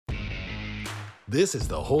This is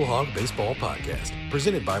the Whole Hog Baseball Podcast,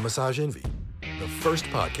 presented by Massage Envy, the first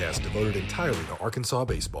podcast devoted entirely to Arkansas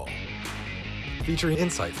baseball. Featuring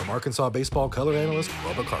insight from Arkansas baseball color analyst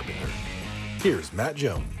Bubba Carpenter. Here's Matt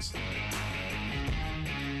Jones.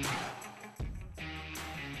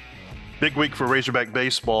 Big week for Razorback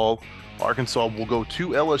baseball. Arkansas will go to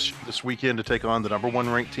LSU this weekend to take on the number one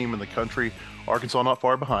ranked team in the country. Arkansas not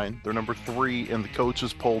far behind. They're number 3 in the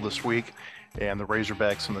coaches poll this week. And the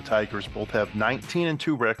Razorbacks and the Tigers both have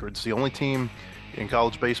 19-2 records. The only team in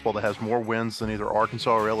college baseball that has more wins than either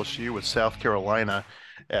Arkansas or LSU is South Carolina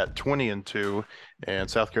at 20-2. And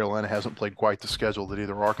South Carolina hasn't played quite the schedule that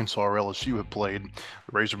either Arkansas or LSU have played.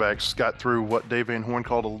 The Razorbacks got through what Dave Van Horn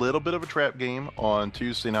called a little bit of a trap game on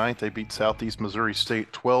Tuesday night. They beat Southeast Missouri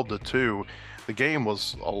State 12-2. The game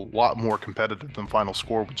was a lot more competitive than final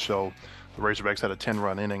score would show. The Razorbacks had a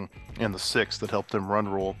 10-run inning in the 6th that helped them run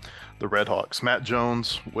rule the Redhawks. Matt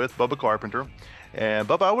Jones with Bubba Carpenter. And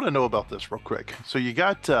Bubba, I want to know about this real quick. So you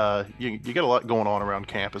got you got a lot going on around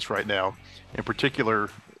campus right now. In particular,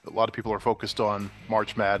 a lot of people are focused on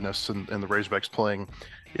March Madness and the Razorbacks playing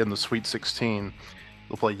in the Sweet 16.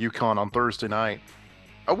 They'll play UConn on Thursday night.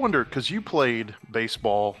 I wonder, because you played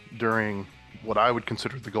baseball during what I would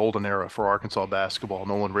consider the golden era for Arkansas basketball.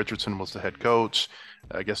 Nolan Richardson was the head coach.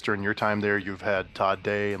 I guess during your time there, you've had Todd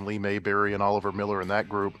Day and Lee Mayberry and Oliver Miller in that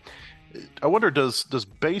group. I wonder, does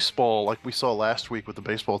baseball, like we saw last week with the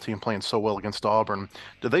baseball team playing so well against Auburn,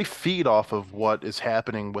 do they feed off of what is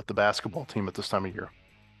happening with the basketball team at this time of year?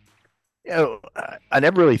 I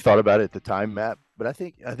never really thought about it at the time, Matt, but I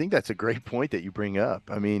think that's a great point that you bring up.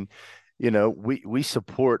 I mean, we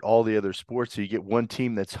support all the other sports. So you get one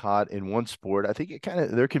team that's hot in one sport. I think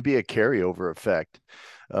there can be a carryover effect.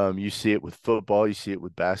 You see it with football, you see it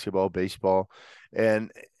with basketball, baseball.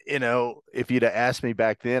 And, if you'd have asked me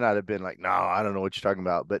back then, I'd have been like, no, I don't know what you're talking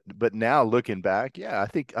about. But now looking back, yeah, I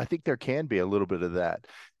think there can be a little bit of that.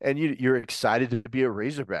 And you're excited to be a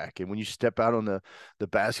Razorback. And when you step out on the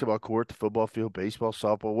basketball court, the football field, baseball,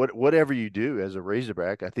 softball, whatever you do as a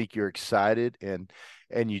Razorback, I think you're excited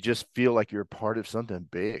and you just feel like you're a part of something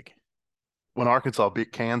big. When Arkansas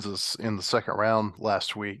beat Kansas in the second round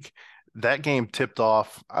last week, that game tipped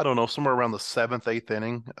off, I don't know, somewhere around the 7th, 8th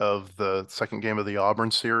inning of the second game of the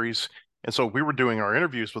Auburn series. And so we were doing our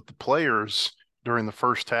interviews with the players during the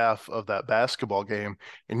first half of that basketball game,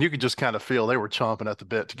 and you could just kind of feel they were chomping at the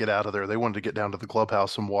bit to get out of there. They wanted to get down to the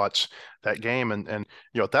clubhouse and watch that game. And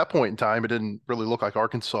at that point in time, it didn't really look like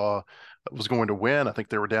Arkansas was going to win. I think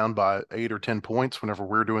they were down by 8 or 10 points whenever we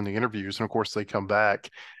were doing the interviews. And of course they come back.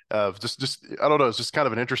 Just I don't know. It's just kind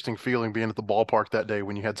of an interesting feeling being at the ballpark that day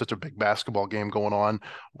when you had such a big basketball game going on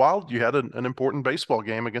while you had an important baseball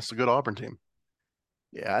game against a good Auburn team.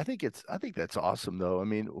 Yeah, I think that's awesome though. I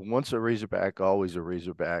mean, once a Razorback, always a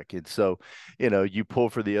Razorback. And so, you pull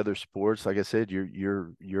for the other sports. Like I said,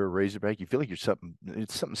 you're a Razorback. You feel like it's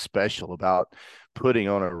something special about putting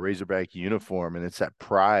on a Razorback uniform, and it's that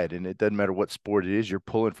pride. And it doesn't matter what sport it is, you're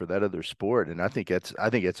pulling for that other sport. And I think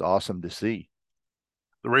it's awesome to see.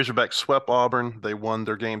 The Razorbacks swept Auburn. They won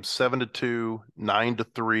their games 7-2,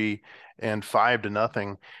 9-3, and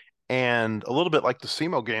 5-0. And a little bit like the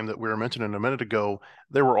SEMO game that we were mentioning a minute ago,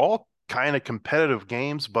 they were all kind of competitive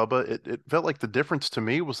games, Bubba. It felt like the difference to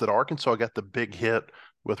me was that Arkansas got the big hit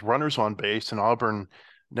with runners on base, and Auburn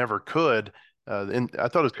never could. And I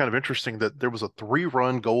thought it was kind of interesting that there was a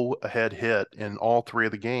 3-run go-ahead hit in all 3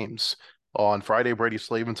 of the games. On Friday, Brady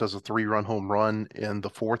Slavens has a 3-run home run in the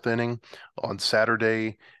 4th inning. On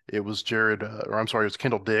Saturday, it was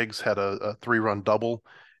Kendall Diggs had a 3-run double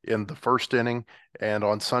in the 1st inning. And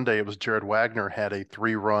on Sunday, it was Jared Wagner had a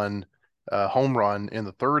 3-run home run in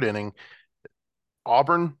the 3rd inning.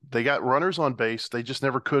 Auburn, they got runners on base. They just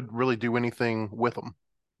never could really do anything with them.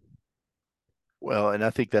 Well, and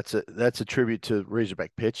I think that's a tribute to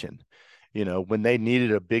Razorback pitching. When they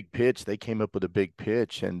needed a big pitch, they came up with a big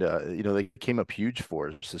pitch, and they came up huge for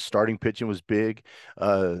us. The starting pitching was big.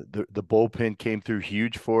 The bullpen came through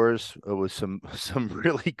huge for us with some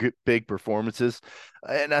really good big performances,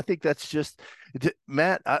 and I think that's just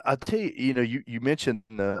Matt. I'll tell you, you mentioned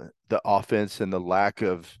the offense and the lack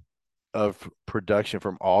of production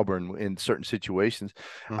from Auburn in certain situations.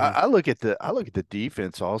 Mm-hmm. I look at the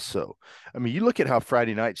defense also. I mean, you look at how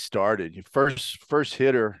Friday night started. First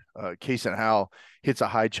hitter, Kason Howell hits a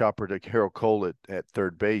high chopper to Harold Cole at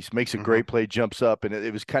third base, makes a great play, jumps up, and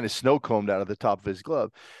it was kind of snow combed out of the top of his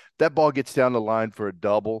glove. That ball gets down the line for a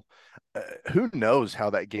double. Who knows how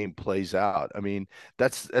that game plays out? I mean,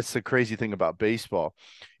 that's the crazy thing about baseball,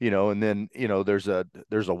 and then there's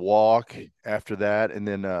a walk after that, and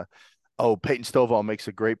then Oh, Peyton Stovall makes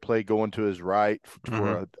a great play going to his right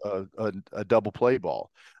Mm-hmm. for a double play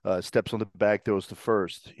ball. Steps on the back, throws to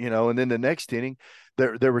first. And then the next inning,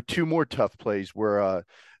 there were two more tough plays where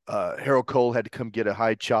Harold Cole had to come get a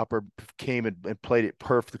high chopper, came and played it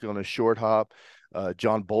perfectly on a short hop.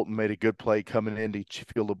 John Bolton made a good play coming in to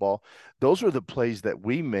field the ball. Those were the plays that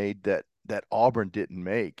we made that Auburn didn't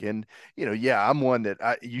make. And yeah, I'm one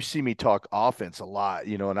that you see me talk offense a lot,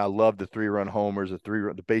 and I love the 3-run homers,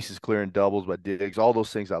 the bases clearing doubles by Diggs, all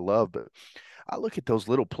those things I love. But I look at those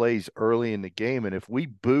little plays early in the game, and if we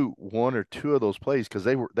boot one or two of those plays, because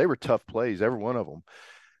they were tough plays, every one of them,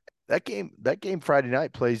 that game Friday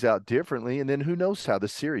night plays out differently, and then who knows how the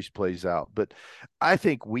series plays out. But I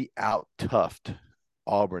think we out toughed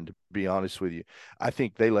Auburn, to be honest with you. I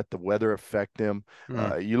think they let the weather affect them.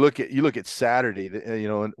 Mm. You look at Saturday,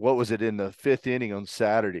 and what was it in the fifth inning on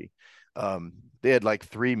Saturday? They had like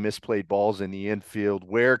three misplayed balls in the infield.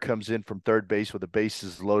 Ware comes in from third base with the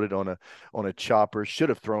bases loaded on a chopper. Should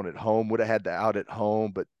have thrown it home. Would have had the out at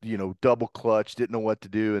home, but double clutch, didn't know what to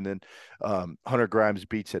do, and then Hunter Grimes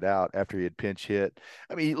beats it out after he had pinch hit.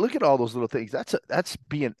 I mean, look at all those little things. That's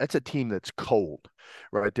a team that's cold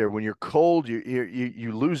right there. When you're cold,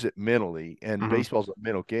 you lose it mentally, and Mm-hmm. baseball's a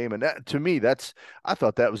mental game. And that, to me, I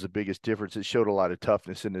thought that was the biggest difference. It showed a lot of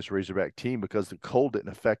toughness in this Razorback team because the cold didn't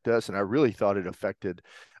affect us, and I really thought it affected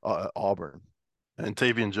Auburn. And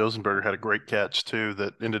Tavian Josenberger had a great catch too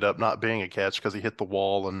that ended up not being a catch because he hit the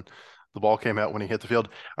wall and the ball came out when he hit the field.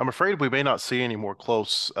 I'm afraid we may not see any more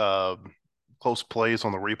close plays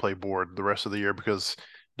on the replay board the rest of the year because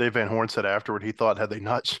Dave Van Horn said afterward he thought had they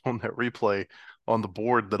not shown that replay on the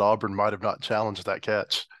board that Auburn might have not challenged that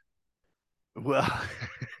catch. Well,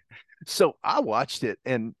 so I watched it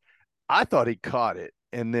and I thought he caught it,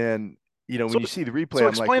 and then So when you see the replay, so I'm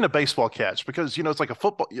like, explain a baseball catch because it's like a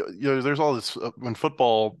football. There's all this in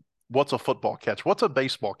football. What's a football catch? What's a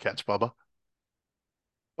baseball catch, Bubba?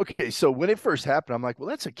 okay. So when it first happened, I'm like, well,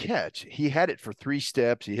 that's a catch. He had it for 3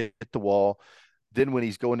 steps. He hit the wall. Then when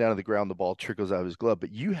he's going down to the ground, the ball trickles out of his glove.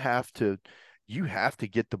 But you have to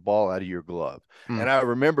get the ball out of your glove. Hmm. And I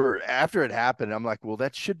remember after it happened, I'm like, well,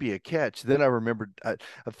 that should be a catch. Then I remembered, I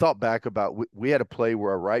thought back about we had a play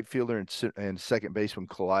where a right fielder and second baseman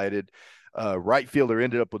collided. Right fielder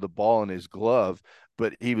ended up with the ball in his glove,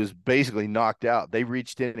 but he was basically knocked out. They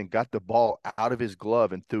reached in and got the ball out of his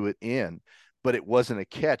glove and threw it in, but it wasn't a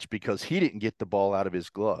catch because he didn't get the ball out of his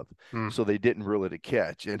glove. Hmm. So they didn't rule it a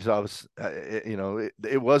catch. And so I was,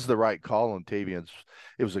 it was the right call on Tavian's.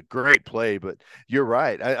 It was a great play, but you're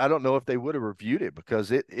right. I don't know if they would have reviewed it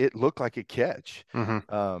because it looked like a catch. Hmm.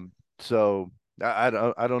 So I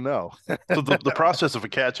don't know. So the process of a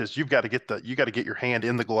catch is you got to get your hand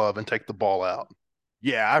in the glove and take the ball out.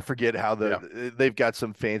 Yeah, I forget how Yeah. they've got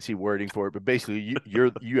some fancy wording for it, but basically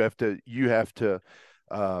you have to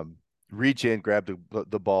um, reach in, grab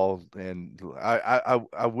the ball, and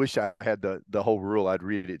I wish I had the whole rule. I'd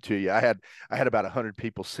read it to you. I had about 100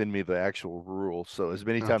 people send me the actual rule, so as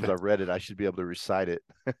many times Okay. I've read it, I should be able to recite it.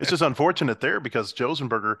 It's just unfortunate there because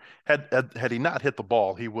Josenberger had he not hit the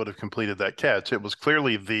ball, he would have completed that catch. It was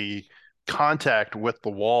clearly the contact with the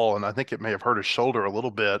wall, and I think it may have hurt his shoulder a little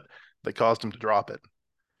bit that caused him to drop it.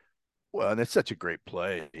 Well, and it's such a great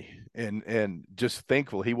play, and just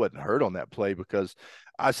thankful he wasn't hurt on that play because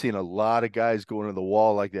I've seen a lot of guys go into the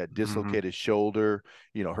wall like that, Hmm. dislocate his shoulder,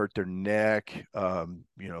 hurt their neck,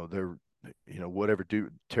 their, whatever, do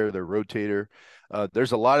tear their rotator.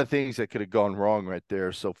 There's a lot of things that could have gone wrong right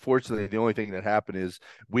there. So fortunately, the only thing that happened is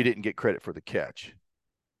we didn't get credit for the catch.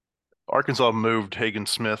 Arkansas moved Hagen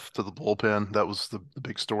Smith to the bullpen. That was the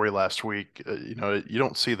big story last week. You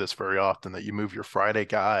don't see this very often that you move your Friday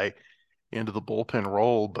guy into the bullpen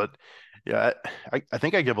role. But yeah, I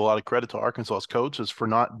think I give a lot of credit to Arkansas's coaches for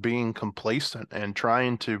not being complacent and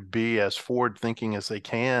trying to be as forward thinking as they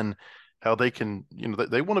can, how they can,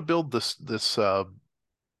 they want to build this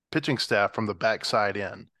pitching staff from the backside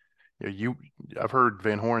in. I've heard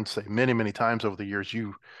Van Horn say many, many times over the years,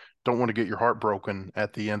 you don't want to get your heart broken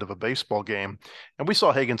at the end of a baseball game. And we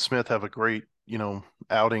saw Hagen Smith have a great,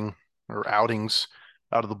 outing or outings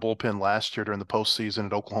out of the bullpen last year during the postseason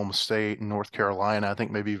at Oklahoma State and North Carolina. I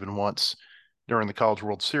think maybe even once during the College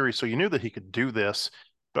World Series. So you knew that he could do this.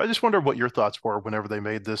 But I just wonder what your thoughts were whenever they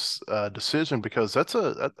made this decision, because that's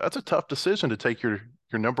a tough decision to take your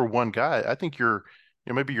number one guy. I think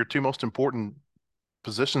maybe your two most important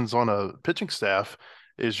positions on a pitching staff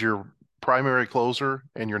is your primary closer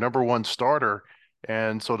and your number one starter.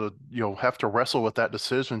 And so to have to wrestle with that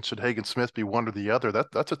decision, should Hagen Smith be one or the other,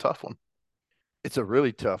 that's a tough one. It's a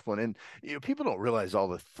really tough one, and people don't realize all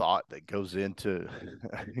the thought that goes into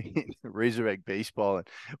Razorback baseball and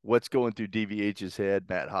what's going through DVH's head,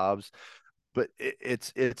 Matt Hobbs. But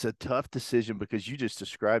it's a tough decision because you just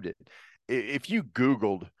described it. If you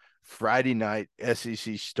Googled Friday night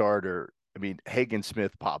SEC starter, I mean Hagen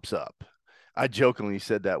Smith pops up. I jokingly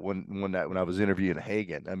said that one night when I was interviewing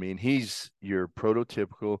Hagen. I mean, he's your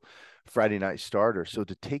prototypical Friday night starter. So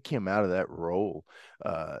to take him out of that role,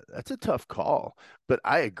 that's a tough call. But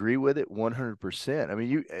I agree with it 100%. I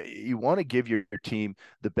mean, you want to give your team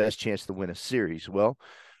the best chance to win a series. Well,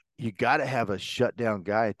 you got to have a shutdown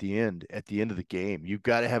guy at the end of the game. You've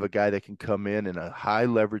got to have a guy that can come in a high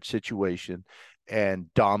leverage situation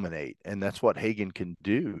and dominate, and that's what Hagen can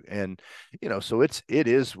do. And so it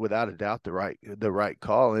is without a doubt the right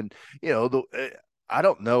call. And I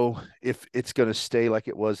don't know if it's going to stay like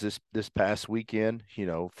it was this past weekend.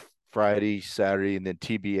 Friday, Saturday, and then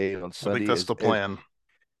TBA on I think Sunday. that's the plan.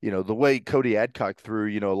 The way Cody Adcock threw,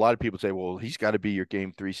 a lot of people say, well, he's got to be your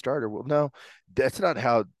game 3 starter. Well, no, that's not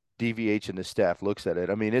how DVH and the staff looks at it.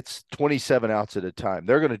 I mean, it's 27 outs at a time.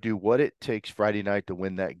 They're going to do what it takes Friday night to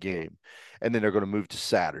win that game. And then they're going to move to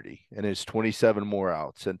Saturday, and it's 27 more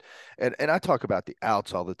outs. And I talk about the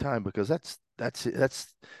outs all the time because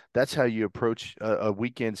that's how you approach a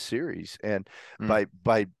weekend series. And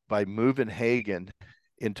by moving Hagen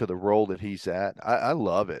into the role that he's at, I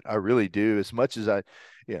love it. I really do. As much as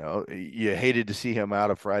you hated to see him out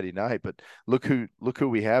of Friday night, but look who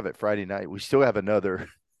we have at Friday night. We still have another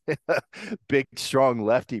big, strong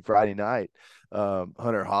lefty Friday night,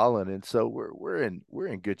 Hunter Holland, and so we're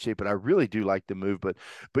in good shape. But I really do like the move.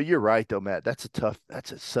 But you're right though, Matt. That's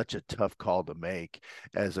such a tough call to make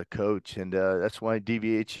as a coach, and that's why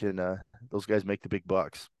DVH and those guys make the big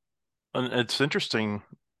bucks. And it's interesting,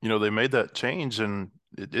 they made that change, and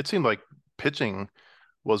it seemed like pitching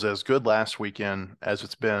was as good last weekend as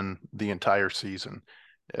it's been the entire season.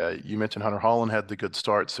 You mentioned Hunter Holland had the good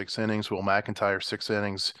start, 6 innings. Will McIntyre, 6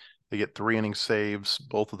 innings. They get 3 inning saves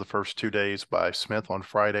both of the first 2 days by Smith on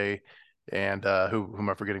Friday, and who am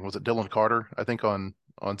I forgetting? Was it Dylan Carter? I think on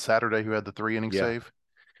Saturday, who had the 3 inning Yeah. save.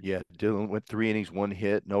 Yeah, Dylan went 3 innings, 1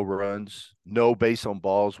 hit, no runs, no base on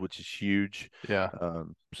balls, which is huge. Yeah.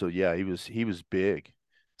 So yeah, he was big.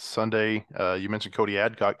 Sunday, you mentioned Cody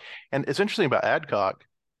Adcock, and it's interesting about Adcock.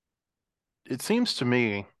 It seems to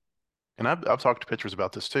me, and I've talked to pitchers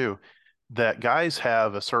about this too, that guys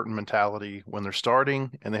have a certain mentality when they're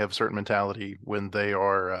starting, and they have a certain mentality when they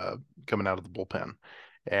are coming out of the bullpen.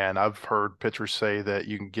 And I've heard pitchers say that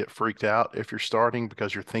you can get freaked out if you're starting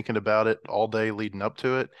because you're thinking about it all day leading up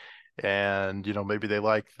to it. And, maybe they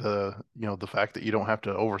like the fact that you don't have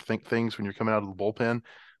to overthink things when you're coming out of the bullpen.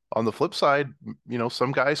 On the flip side,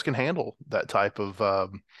 some guys can handle that type of,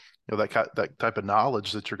 that type of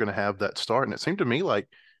knowledge that you're going to have that start. And it seemed to me like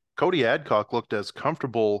Cody Adcock looked as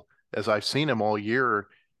comfortable as I've seen him all year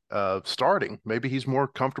starting. Maybe he's more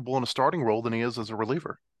comfortable in a starting role than he is as a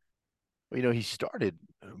reliever. He started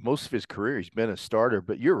most of his career. He's been a starter,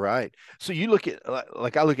 but you're right. So you look at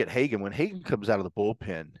like I look at Hagen. When Hagen comes out of the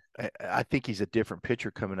bullpen, I think he's a different pitcher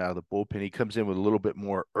coming out of the bullpen. He comes in with a little bit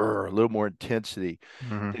more, a little more intensity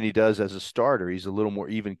than he does as a starter. He's a little more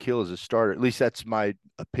even keel as a starter. At least that's my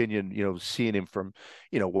opinion. Seeing him from,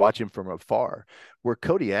 watching from afar. Where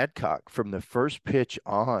Cody Adcock, from the first pitch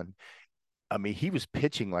on, I mean, he was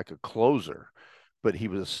pitching like a closer, but he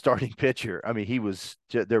was a starting pitcher. I mean,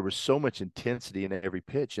 there was so much intensity in every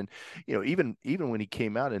pitch. And, even when he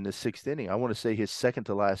came out in the 6th inning, I want to say his second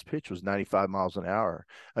to last pitch was 95 miles an hour.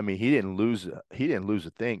 I mean, he didn't lose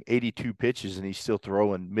a thing, 82 pitches, and he's still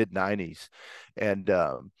throwing mid-90s. And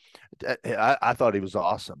I thought he was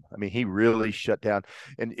awesome. I mean, he really shut down.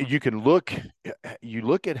 And you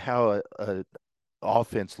look at how a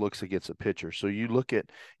offense looks against a pitcher. So you look at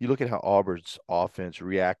how Auburn's offense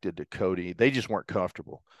reacted to Cody. They just weren't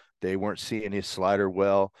comfortable. They weren't seeing his slider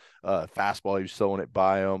well. Fastball, he was throwing it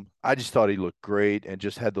by him. I just thought he looked great and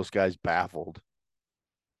just had those guys baffled.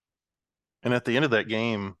 And at the end of that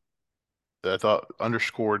game, I thought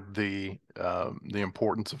underscored the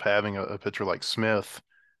importance of having a pitcher like Smith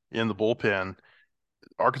in the bullpen.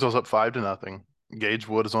 Arkansas's up 5-0. Gage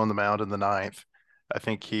Wood is on the mound in the 9th. I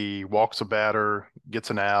think he walks a batter,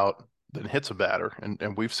 gets an out, then hits a batter.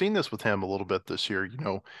 And we've seen this with him a little bit this year.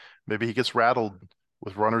 Maybe he gets rattled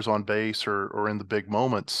with runners on base or in the big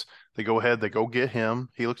moments. They go ahead, they go get him.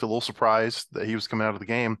 He looked a little surprised that he was coming out of the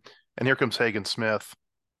game. And here comes Hagen Smith,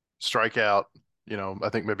 strikeout, I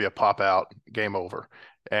think maybe a pop out, game over.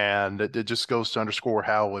 And it just goes to underscore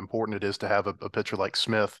how important it is to have a pitcher like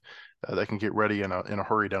Smith that can get ready in a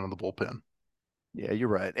hurry down in the bullpen. Yeah, you're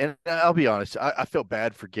right. And I'll be honest, I felt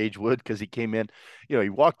bad for Gage Wood because he came in, he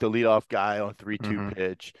walked the leadoff guy on a 3-2 Hmm.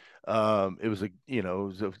 pitch. It was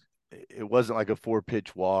it wasn't like a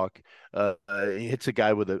 4-pitch walk. He hits a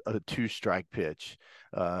guy with a 2-strike pitch.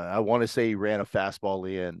 I want to say he ran a fastball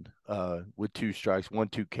in with 2 strikes,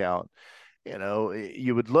 1-2 count.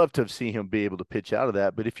 You would love to have seen him be able to pitch out of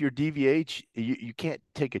that. But if you're DVH, you can't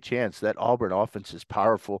take a chance. That Auburn offense is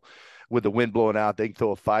powerful. With the wind blowing out, they can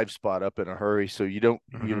throw a 5 spot up in a hurry. So Hmm.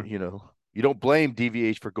 you don't blame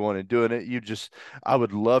DVH for going and doing it. I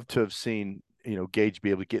would love to have seen Gage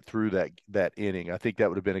be able to get through that inning. I think that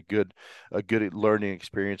would have been a good learning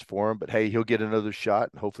experience for him. But hey, he'll get another shot,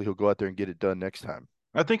 and hopefully he'll go out there and get it done next time.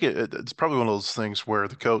 I think it's probably one of those things where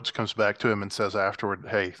the coach comes back to him and says afterward,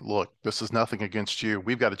 "Hey, look, this is nothing against you.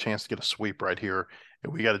 We've got a chance to get a sweep right here,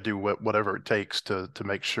 and we got to do whatever it takes to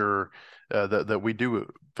make sure that we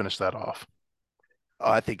do finish that off."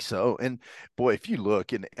 Oh, I think so. And boy, if you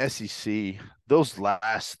look in the SEC, those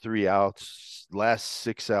last 3 outs, last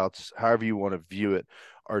 6 outs, however you want to view it,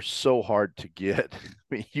 are so hard to get.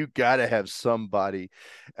 I mean, you got to have somebody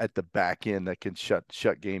at the back end that can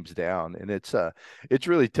shut games down, and it's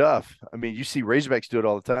really tough. I mean, you see Razorbacks do it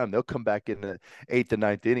all the time. They'll come back in the eighth and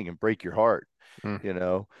ninth inning and break your heart. Mm. You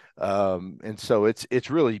know, and so it's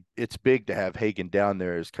big to have Hagen down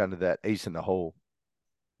there as kind of that ace in the hole.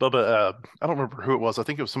 Bubba, I don't remember who it was. I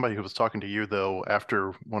think it was somebody who was talking to you though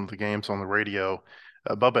after one of the games on the radio.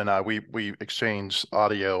 Bubba and I, we exchange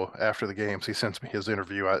audio after the games. He sends me his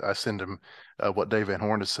interview. I send him what Dave Van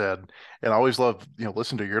Horn has said, and I always love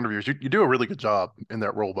listen to your interviews. You do a really good job in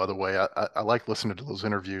that role, by the way. I like listening to those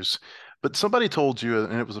interviews. But somebody told you,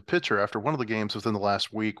 and it was a pitcher after one of the games within the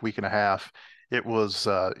last week and a half. It was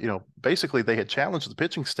basically they had challenged the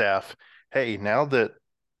pitching staff. Hey, now that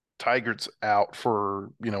Tigers out for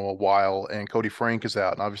a while, and Cody Frank is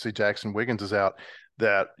out, and obviously Jackson Wiggins is out.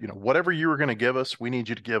 That whatever you were going to give us, we need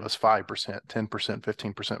you to give us 5%, 10%,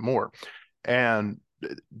 15% more, and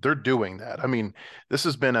they're doing that. I mean, this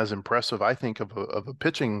has been as impressive, I think, of a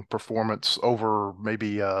pitching performance over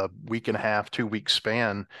maybe a week and a half, 2 week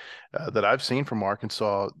span that I've seen from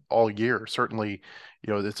Arkansas all year. Certainly,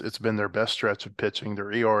 it's been their best stretch of pitching.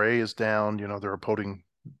 Their ERA is down. Their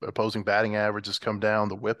opposing batting average has come down.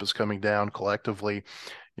 The whip is coming down collectively.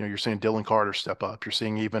 You're seeing Dylan Carter step up. You're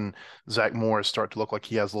seeing even Zach Morris start to look like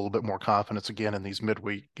he has a little bit more confidence again in these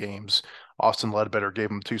midweek games. Austin Ledbetter gave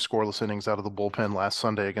him 2 scoreless innings out of the bullpen last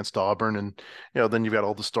Sunday against Auburn. And, then you've got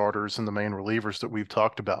all the starters and the main relievers that we've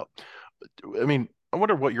talked about. I mean, I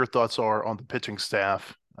wonder what your thoughts are on the pitching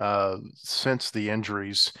staff since the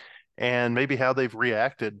injuries and maybe how they've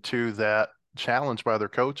reacted to that challenge by their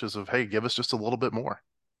coaches of, hey, give us just a little bit more.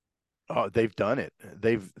 Oh, they've done it.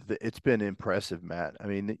 It's been impressive, Matt. I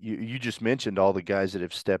mean, you just mentioned all the guys that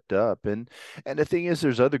have stepped up, and the thing is,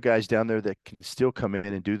 there's other guys down there that can still come in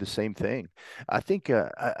and do the same thing. I think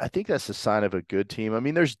that's a sign of a good team. I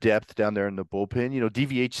mean, there's depth down there in the bullpen.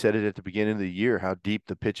 DVH said it at the beginning of the year how deep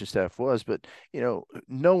the pitching staff was, but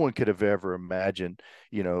no one could have ever imagined.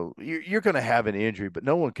 You're going to have an injury, but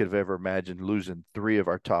no one could have ever imagined losing three of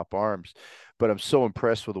our top arms. But I'm so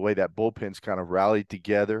impressed with the way that bullpen's kind of rallied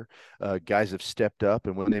together. Guys have stepped up,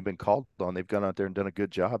 and when they've been called on, they've gone out there and done a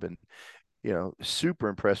good job. And super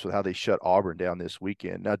impressed with how they shut Auburn down this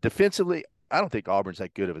weekend. Now, defensively, I don't think Auburn's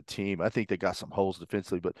that good of a team. I think they got some holes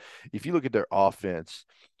defensively, but if you look at their offense,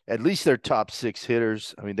 at least their top six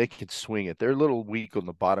hitters, I mean, they can swing it. They're a little weak on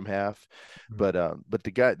the bottom half, but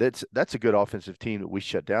the guy that's a good offensive team that we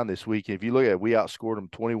shut down this week. If you look at it, we outscored them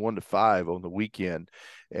 21-5 on the weekend,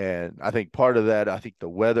 and I think part of that, I think the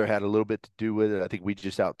weather had a little bit to do with it. I think we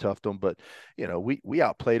just out toughed them, but we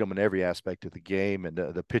outplayed them in every aspect of the game, and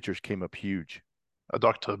the pitchers came up huge. I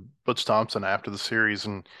talked to Butch Thompson after the series,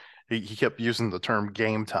 and he kept using the term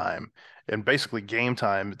game time. And basically, game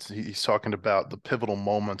time, he's talking about the pivotal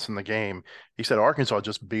moments in the game. He said Arkansas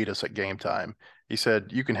just beat us at game time. He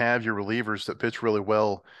said you can have your relievers that pitch really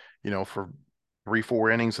well, for 3,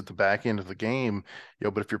 4 innings at the back end of the game,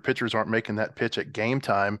 but if your pitchers aren't making that pitch at game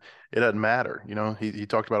time, it doesn't matter. He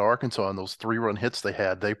talked about Arkansas and those 3 run hits they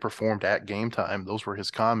had. They performed at game time. Those were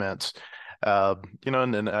his comments.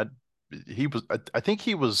 And I think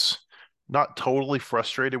he was not totally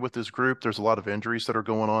frustrated with his group. There's a lot of injuries that are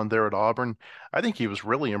going on there at Auburn. I think he was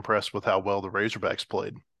really impressed with how well the Razorbacks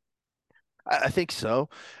played. I think so.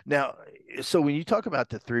 Now, so when you talk about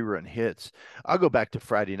the 3 run hits, I'll go back to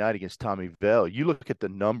Friday night against Tommy Vale. You look at the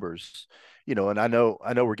numbers, and I know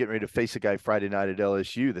we're getting ready to face a guy Friday night at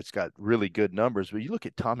LSU that's got really good numbers, but you look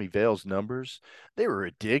at Tommy Vale's numbers, they were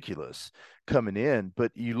ridiculous. coming in.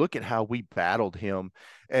 But you look at how we battled him,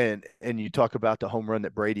 and you talk about the home run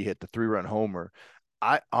that Brady hit, the 3-run homer.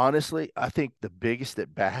 I think the biggest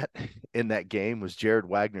at bat in that game was Jared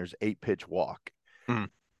Wagner's 8-pitch walk. Mm.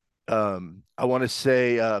 I want to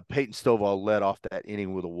say Peyton Stovall led off that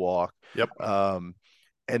inning with a walk. Yep.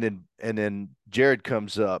 And then Jared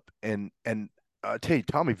comes up, and I tell you,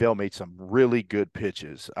 Tommy Vale made some really good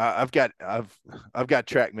pitches. I've got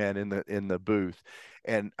TrackMan in the booth,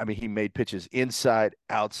 and I mean he made pitches inside,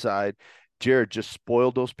 outside. Jared just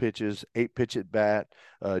spoiled those pitches. 8-pitch at bat,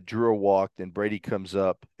 drew a walk, then Brady comes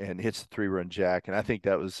up and hits the 3-run jack, and I think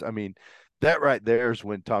that was, I mean, that right there is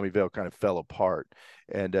when Tommy Vale kind of fell apart.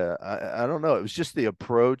 And I don't know. It was just the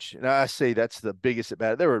approach. And I say that's the biggest at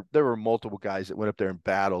bat. There were multiple guys that went up there and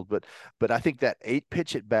battled, but I think that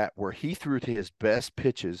 8-pitch at bat where he threw to his best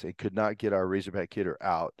pitches and could not get our Razorback hitter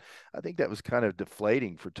out, I think that was kind of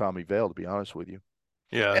deflating for Tommy Vale, to be honest with you.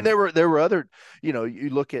 Yeah. And there were other, you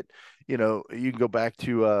look at, you can go back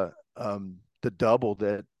to the double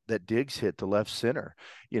that Diggs hit to left center.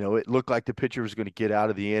 It looked like the pitcher was going to get out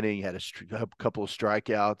of the inning, had a couple of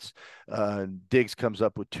strikeouts. Diggs comes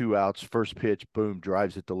up with 2 outs, first pitch, boom,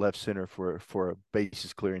 drives it to left center for a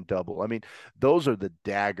bases clearing double. I mean, those are the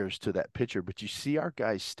daggers to that pitcher, but you see our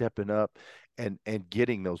guys stepping up and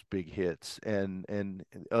getting those big hits, and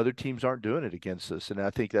other teams aren't doing it against us. And I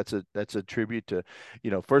think that's a tribute to,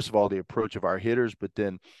 first of all, the approach of our hitters, but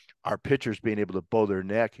then our pitchers being able to bow their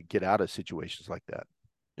neck and get out of situations like that.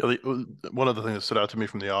 One of the things that stood out to me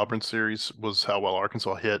from the Auburn series was how well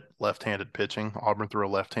Arkansas hit left-handed pitching. Auburn threw a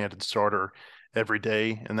left-handed starter every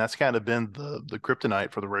day, and that's kind of been the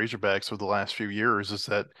kryptonite for the Razorbacks for the last few years, is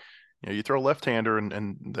that you throw a left-hander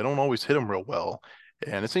and they don't always hit them real well.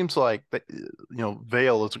 And it seems like that,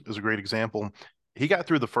 Vale is a great example. He got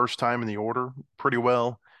through the first time in the order pretty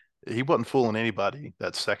well. He wasn't fooling anybody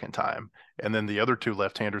that second time. And then the other 2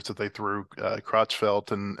 left-handers that they threw,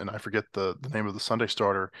 Crotchfelt and I forget the name of the Sunday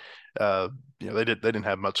starter, they didn't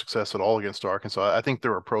have much success at all against Arkansas. I think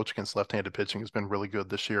their approach against left-handed pitching has been really good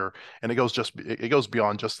this year, and it goes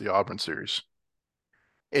beyond just the Auburn series.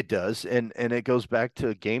 It does, and it goes back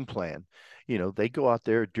to game plan. They go out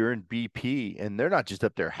there during BP, and they're not just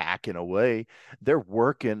up there hacking away; they're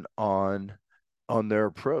working on their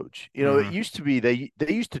approach. It used to be they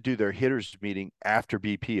used to do their hitters meeting after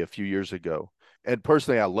BP a few years ago. And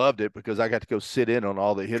personally, I loved it because I got to go sit in on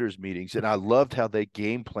all the hitters meetings, and I loved how they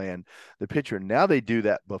game plan the pitcher. Now they do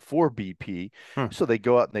that before BP, so they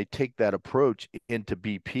go out and they take that approach into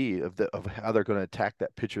BP of how they're going to attack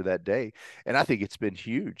that pitcher that day. And I think it's been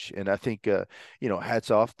huge. And I think hats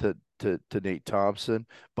off to Nate Thompson,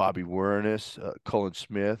 Bobby Wernis, Cullen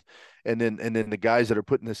Smith, and then the guys that are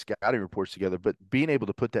putting the scouting reports together. But being able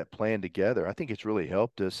to put that plan together, I think it's really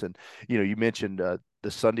helped us. And you mentioned the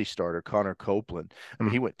Sunday starter, Connor Copeland. I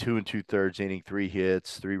mean, he went 2 2/3 inning, 3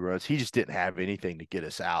 hits, 3 runs. He just didn't have anything to get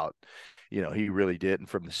us out. He really didn't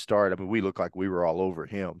from the start. I mean, we looked like we were all over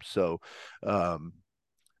him. So,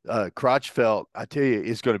 Crotchfelt, I tell you,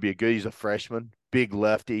 is going to be a good. He's a freshman, big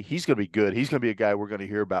lefty. He's going to be good. He's going to be a guy we're going to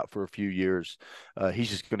hear about for a few years. He's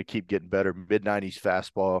just going to keep getting better. Mid-90s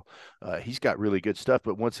fastball. He's got really good stuff.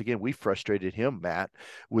 But once again, we frustrated him, Matt,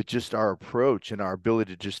 with just our approach and our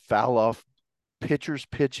ability to just foul off pitchers'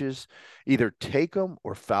 pitches, either take them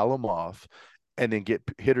or foul them off, and then get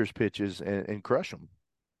hitters' pitches and crush them.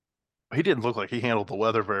 He didn't look like he handled the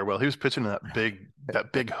weather very well. He was pitching that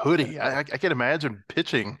big hoodie. I can't imagine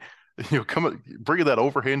pitching, bringing that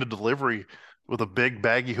overhanded delivery with a big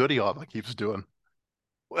baggy hoodie on like he was doing.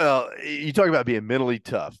 Well, you talk about being mentally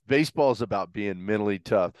tough. Baseball is about being mentally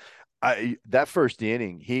tough. That first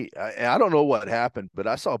inning, I don't know what happened, but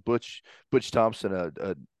I saw Butch Thompson.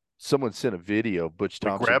 Someone sent a video. Butch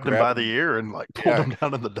Thompson grabbed him by the ear and pulled him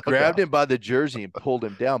down in the dugout. Grabbed him by the jersey and pulled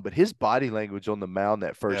him down. But his body language on the mound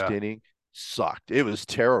that first inning sucked. It was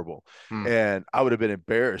terrible. And I would have been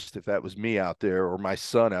embarrassed if that was me out there or my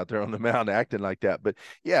son out there on the mound acting like that. But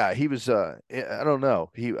yeah, he was I don't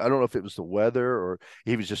know. I don't know if it was the weather or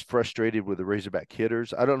he was just frustrated with the Razorback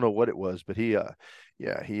hitters. I don't know what it was, but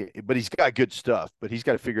but he's got good stuff, but he's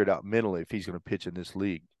got to figure it out mentally if he's going to pitch in this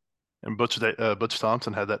league. And Butch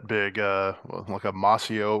Thompson had that big, like a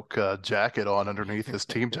mossy oak jacket on underneath his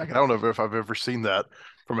team jacket. I don't know if I've ever seen that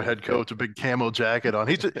from a head coach, a big camo jacket on.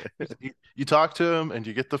 You talk to him and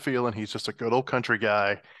you get the feeling he's just a good old country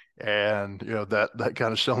guy. And, that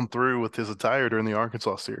kind of shone through with his attire during the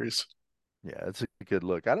Arkansas series. Yeah, it's a good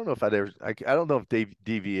look. I don't know if I don't know if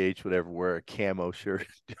DVH would ever wear a camo shirt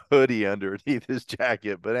hoodie underneath his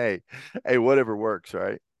jacket, but hey, whatever works,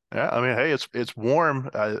 right? Yeah, I mean, hey, it's warm.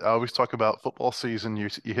 I always talk about football season. You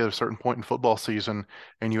hit a certain point in football season,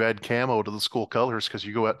 and you add camo to the school colors because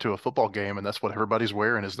you go out to a football game, and that's what everybody's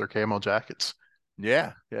wearing is their camo jackets.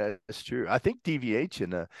 Yeah, yeah, that's true. I think DVH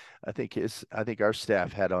and I think our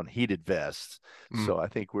staff had on heated vests, Mm. so I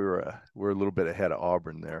think we're a little bit ahead of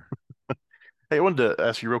Auburn there. Hey, I wanted to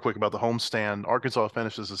ask you real quick about the homestand. Arkansas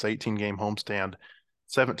finishes this 18-game homestand,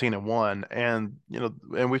 17-1, and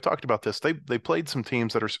and we've talked about this. They played some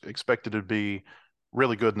teams that are expected to be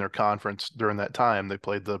really good in their conference during that time. They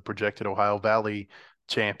played the projected Ohio Valley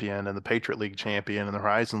champion and the Patriot League champion and the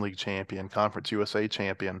Horizon League champion, Conference USA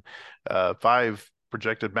champion, five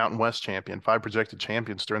projected Mountain West champion, five projected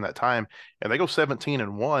champions during that time, and they go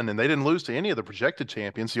 17-1, and they didn't lose to any of the projected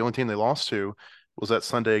champions. The only team they lost to was that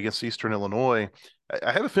Sunday against Eastern Illinois.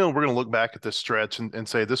 I have a feeling we're going to look back at this stretch and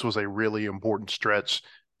say this was a really important stretch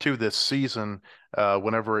to this season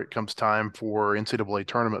whenever it comes time for NCAA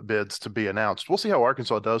tournament bids to be announced. We'll see how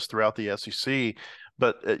Arkansas does throughout the SEC.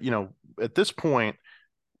 But, at this point,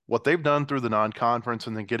 what they've done through the non-conference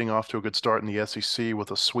and then getting off to a good start in the SEC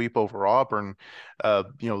with a sweep over Auburn,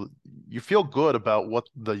 you feel good about what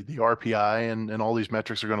the RPI and all these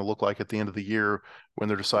metrics are going to look like at the end of the year when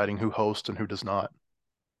they're deciding who hosts and who does not.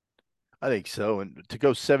 I think so. And to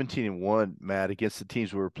go 17-1, Matt, against the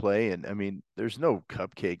teams we were playing, I mean, there's no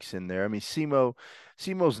cupcakes in there. I mean,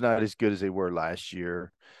 SEMO's not as good as they were last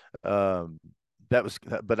year. Um,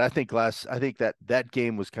 but I think that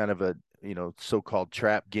game was kind of a, so-called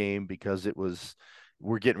trap game because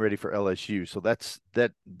we're getting ready for LSU. So that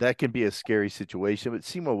can be a scary situation. But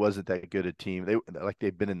SEMO wasn't that good a team.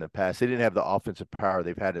 They've been in the past. They didn't have the offensive power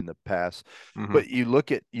they've had in the past. Mm-hmm. But you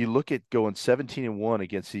look at going 17-1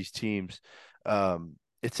 against these teams.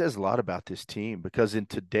 It says a lot about this team because in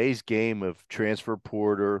today's game of transfer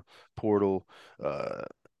portal, uh,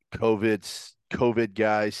 COVID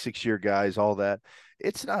guys, 6-year guys, all that,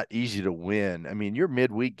 it's not easy to win. I mean, your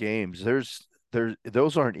midweek games, those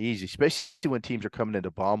aren't easy, especially when teams are coming into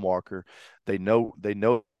Baum-Walker. They know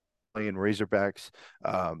playing Razorbacks,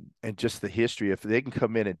 and just the history. If they can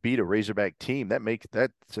come in and beat a Razorback team,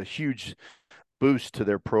 that's a huge boost to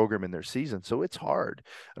their program and their season. So it's hard.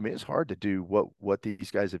 I mean, it's hard to do what these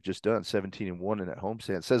guys have just done, 17-1 in that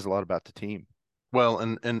homestand. It says a lot about the team. Well,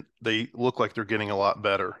 and they look like they're getting a lot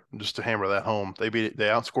better. Just to hammer that home, they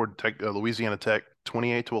outscored Louisiana Tech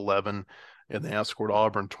 28-11, and they outscored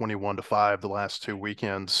Auburn 21-5 the last two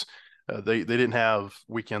weekends. They didn't have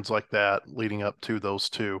weekends like that leading up to those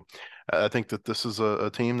two. I think that this is a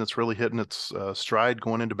team that's really hitting its stride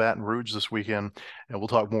going into Baton Rouge this weekend, and we'll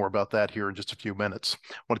talk more about that here in just a few minutes.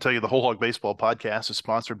 I want to tell you the Whole Hog Baseball Podcast is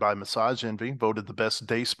sponsored by Massage Envy, voted the best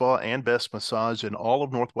day spa and best massage in all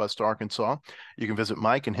of Northwest Arkansas. You can visit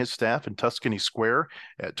Mike and his staff in Tuscany Square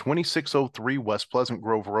at 2603 West Pleasant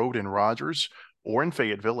Grove Road in Rogers, or in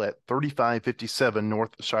Fayetteville at 3557 North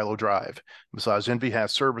Shiloh Drive. Massage Envy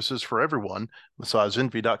has services for everyone.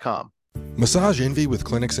 MassageEnvy.com. Massage Envy with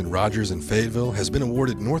clinics in Rogers and Fayetteville has been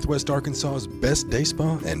awarded Northwest Arkansas's Best Day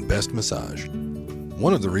Spa and Best Massage.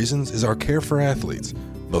 One of the reasons is our care for athletes,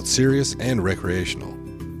 both serious and recreational.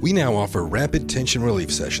 We now offer rapid tension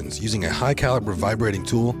relief sessions using a high-caliber vibrating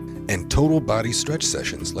tool and total body stretch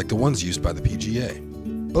sessions like the ones used by the PGA.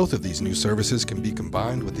 Both of these new services can be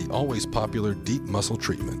combined with the always popular deep muscle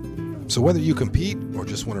treatment. So whether you compete or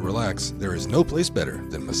just want to relax, there is no place better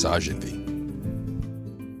than Massage Envy.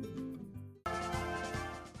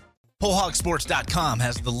 WholeHogSports.com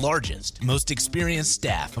has the largest, most experienced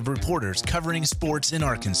staff of reporters covering sports in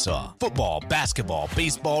Arkansas. Football, basketball,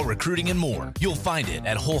 baseball, recruiting, and more. You'll find it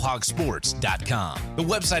at WholeHogSports.com. The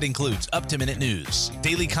website includes up-to-minute news,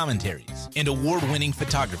 daily commentaries, and award-winning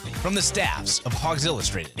photography from the staffs of Hogs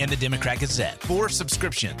Illustrated and the Democrat Gazette. For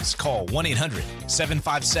subscriptions, call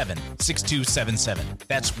 1-800-757-6277.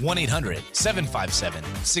 That's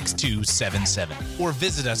 1-800-757-6277. Or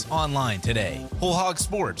visit us online today.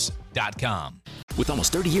 WholeHogSports.com. With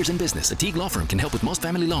almost 30 years in business, the Teague Law Firm can help with most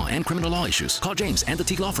family law and criminal law issues. Call James and the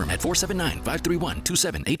Teague Law Firm at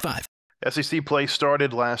 479-531-2785. SEC play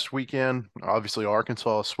started last weekend. Obviously,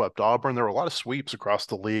 Arkansas swept Auburn. There were a lot of sweeps across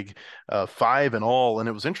the league, 5 in all. And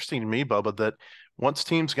it was interesting to me, Bubba, that once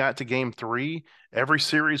teams got to game 3, every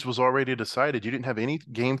series was already decided. You didn't have any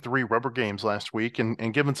game 3 rubber games last week.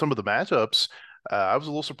 And given some of the matchups, I was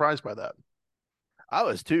a little surprised by that. I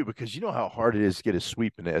was too, because you know how hard it is to get a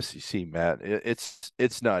sweep in the SEC, Matt.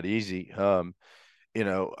 It's not easy. I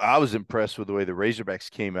was impressed with the way the Razorbacks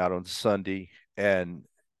came out on Sunday, and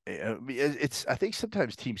I think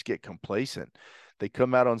sometimes teams get complacent. They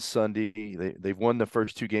come out on Sunday, they've won the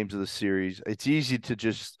first 2 games of the series. It's easy to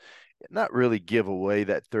just not really give away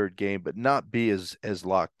that third game, but not be as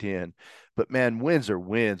locked in. But man, wins are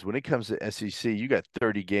wins. When it comes to SEC, you got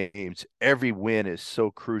 30 games. Every win is so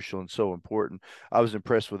crucial and so important. I was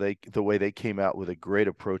impressed with the way they came out with a great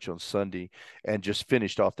approach on Sunday and just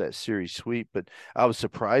finished off that series sweep. But I was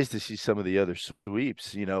surprised to see some of the other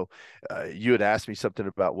sweeps. You had asked me something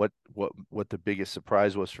about what the biggest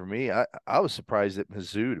surprise was for me. I was surprised at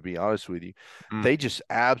Mizzou, to be honest with you. They just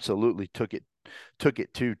absolutely took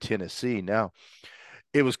it to Tennessee. Now,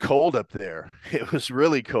 it was cold up there. It was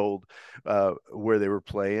really cold where they were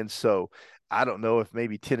playing. So I don't know if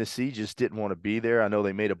maybe Tennessee just didn't want to be there. I know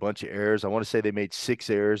they made a bunch of errors. I want to say they made 6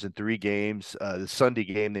 errors in 3 games. The Sunday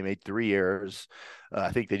game, they made 3 errors.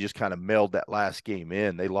 I think they just kind of mailed that last game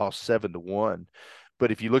in. They lost 7-1.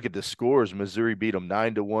 But if you look at the scores, Missouri beat them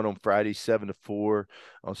 9-1 on Friday, 7-4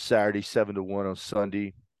 on Saturday, 7-1 on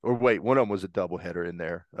Sunday. Or wait, one of them was a doubleheader in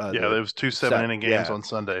there. There was 2 7-inning games on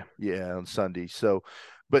Sunday. Yeah, on Sunday. So,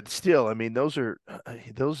 but still, I mean,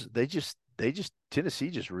 they just Tennessee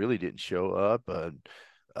just really didn't show up.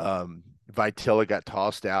 Vitella got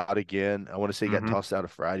tossed out again. I want to say he got tossed out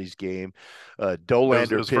of Friday's game.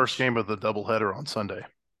 Dolander it was first game of the doubleheader on Sunday.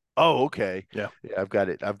 Oh, okay. Yeah, I've got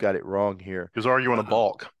it wrong here. He was arguing a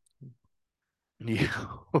balk. Yeah,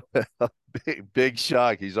 big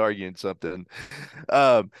shock. He's arguing something.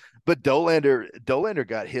 But Dolander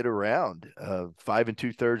got hit around. 5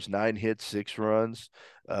 2/3, 9 hits, 6 runs.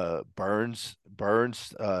 Burns,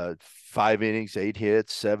 5 innings, 8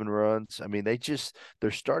 hits, 7 runs. I mean,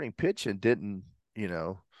 their starting pitching didn't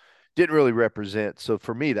really represent. So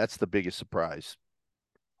for me, that's the biggest surprise.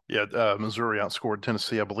 Yeah, Missouri outscored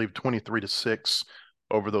Tennessee, I believe, 23-6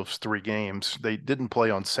 over those 3 games. They didn't play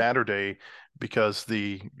on Saturday because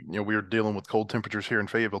we were dealing with cold temperatures here in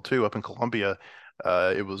Fayetteville too, up in Columbia.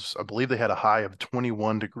 I believe they had a high of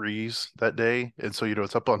 21 degrees that day. And so,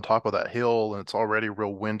 it's up on top of that hill and it's already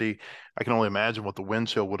real windy. I can only imagine what the wind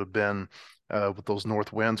chill would have been with those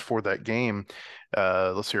north winds for that game.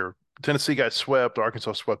 Let's hear. Tennessee got swept.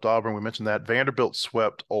 Arkansas swept Auburn. We mentioned that. Vanderbilt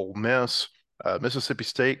swept Ole Miss. Mississippi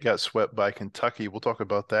State got swept by Kentucky. We'll talk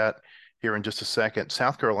about that here in just a second.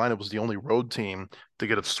 South Carolina was the only road team to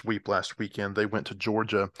get a sweep last weekend. They went to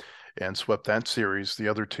Georgia and swept that series. The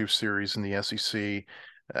other 2 series in the SEC,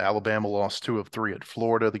 Alabama lost 2 of 3 at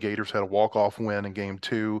Florida. The Gators had a walk-off win in game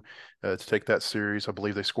 2 to take that series. I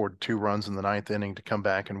believe they scored 2 runs in the 9th inning to come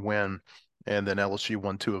back and win. And then LSU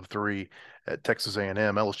won 2 of 3 at Texas A&M.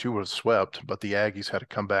 LSU was swept, but the Aggies had to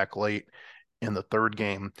come back late in the 3rd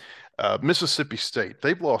game. Mississippi State,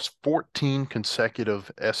 they've lost 14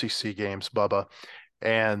 consecutive SEC games, Bubba.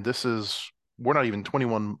 And we're not even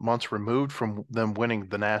 21 months removed from them winning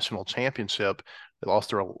the national championship. They lost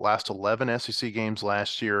their last 11 SEC games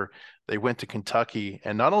last year. They went to Kentucky,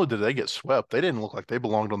 and not only did they get swept, they didn't look like they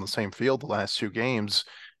belonged on the same field the last 2 games.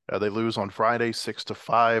 They lose on Friday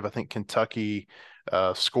 6-5. I think Kentucky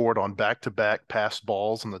scored on back-to-back passed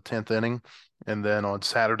balls in the 10th inning. And then on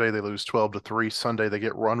Saturday, they lose 12-3. Sunday, they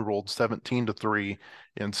get run ruled 17-3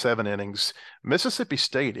 in 7 innings. Mississippi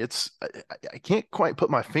State, I can't quite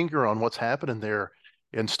put my finger on what's happening there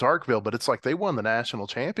in Starkville, but it's like they won the national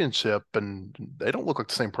championship and they don't look like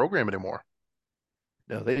the same program anymore.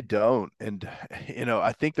 No, they don't. And,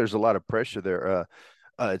 I think there's a lot of pressure there.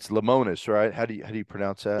 It's Lemonis, right? How do you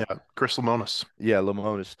pronounce that? Yeah, Chris Lemonis. Yeah,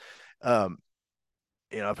 Lemonis.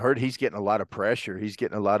 I've heard he's getting a lot of pressure. He's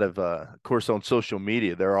getting a lot of course, on social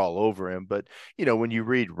media, they're all over him. But, when you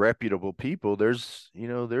read reputable people, there's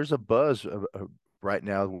a buzz right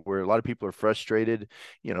now where a lot of people are frustrated.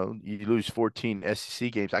 You lose 14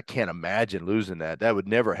 SEC games. I can't imagine losing that. That would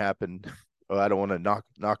never happen. I don't want to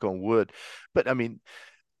knock on wood. But, I mean,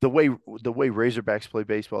 the way Razorbacks play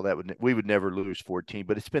baseball, we would never lose 14.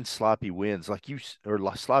 But it's been sloppy wins,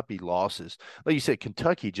 or sloppy losses. Like you said,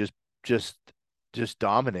 Kentucky just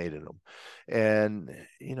dominated them. And,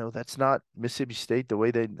 that's not Mississippi State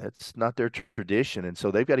that's not their tradition. And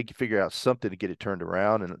so they've got to figure out something to get it turned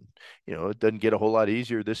around. And, it doesn't get a whole lot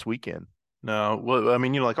easier this weekend. No, well, I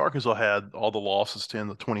mean, like Arkansas had all the losses in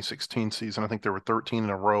the 2016 season. I think there were 13 in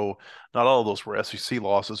a row. Not all of those were SEC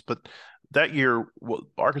losses, but that year,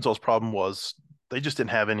 Arkansas's problem was they just didn't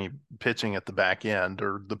have any pitching at the back end,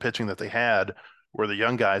 or the pitching that they had were the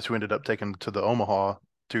young guys who ended up taking to the Omaha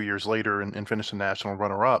 2 years later and finished the national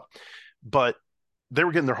runner-up. But they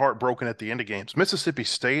were getting their heart broken at the end of games. Mississippi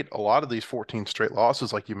State, a lot of these 14 straight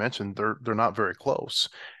losses, like you mentioned, they're not very close.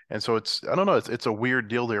 And so I don't know, it's a weird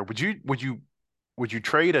deal there. Would you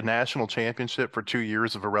trade a national championship for 2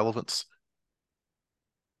 years of irrelevance?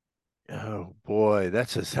 Oh boy,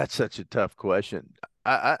 that's such a tough question.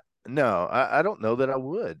 No, I don't know that I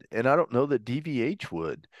would, and I don't know that DVH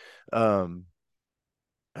would. Um,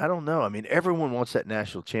 I don't know. I mean, everyone wants that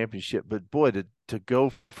national championship, but boy, to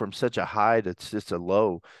go from such a high to just a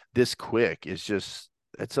low this quick is just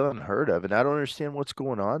it's unheard of, and I don't understand what's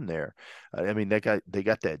going on there. I mean, they got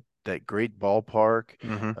that great ballpark.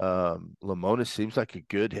 Hmm. Lamona seems like a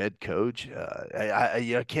good head coach.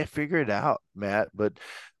 I can't figure it out, Matt, but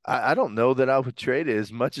I don't know that I would trade it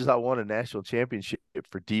as much as I want a national championship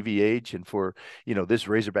for DVH and for this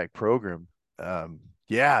Razorback program.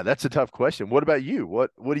 Yeah, that's a tough question. What about you?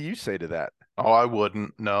 What do you say to that? Oh, I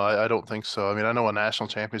wouldn't. No, I don't think so. I mean, I know a national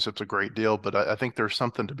championship's a great deal, but I think there's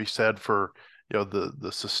something to be said for,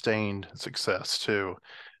 the sustained success too.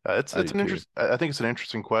 I It's do an too. interest. I think it's an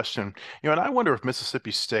interesting question. And I wonder if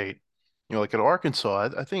Mississippi State, like at Arkansas,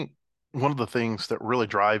 I think one of the things that really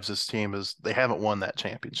drives this team is they haven't won that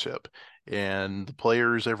championship, and the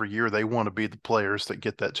players every year they want to be the players that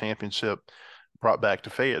get that championship brought back to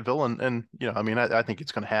Fayetteville, and I mean, I think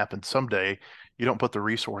it's going to happen someday. You don't put the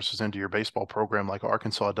resources into your baseball program like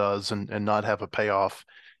Arkansas does and not have a payoff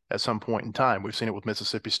at some point in time. We've seen it with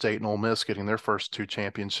Mississippi State and Ole Miss getting their first two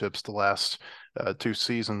championships the last two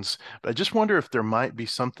seasons. But I just wonder if there might be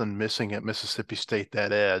something missing at Mississippi State,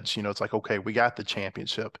 that edge. It's like, okay, we got the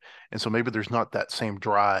championship. And so maybe there's not that same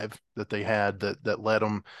drive that they had that led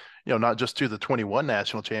them, not just to the 21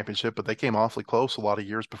 national championship, but they came awfully close a lot of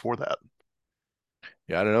years before that.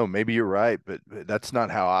 Yeah, I don't know. Maybe you're right, but that's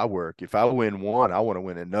not how I work. If I win one, I want to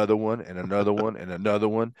win another one and another one and another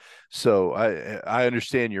one. So I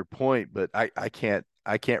understand your point, but I can't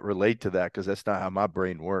relate to that because that's not how my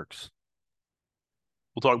brain works.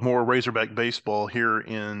 We'll talk more Razorback baseball here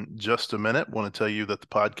in just a minute. Want to tell you that the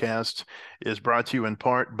podcast is brought to you in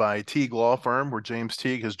part by Teague Law Firm, where James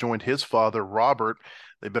Teague has joined his father, Robert.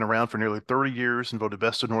 They've been around for nearly 30 years and voted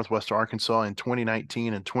Best of Northwest Arkansas in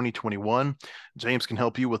 2019 and 2021. James can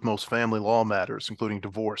help you with most family law matters, including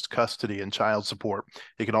divorce, custody, and child support.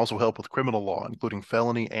 He can also help with criminal law, including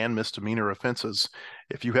felony and misdemeanor offenses.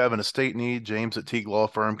 If you have an estate need, James at Teague Law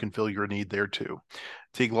Firm can fill your need there too.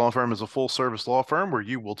 Teague Law Firm is a full-service law firm where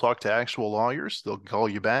you will talk to actual lawyers. They'll call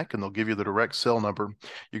you back, and they'll give you the direct cell number.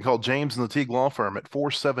 You can call James and the Teague Law Firm at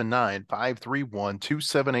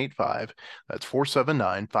 479-531-2785. That's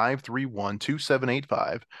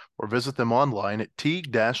 479-531-2785, or visit them online at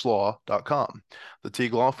teague-law.com. The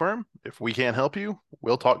Teague Law Firm, if we can't help you,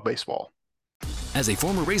 we'll talk baseball. As a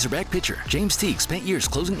former Razorback pitcher, James Teague spent years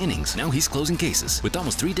closing innings. Now he's closing cases. With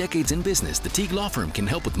almost 3 decades in business, the Teague Law Firm can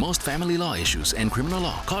help with most family law issues and criminal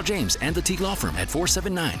law. Call James and the Teague Law Firm at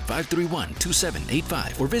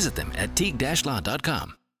 479-531-2785 or visit them at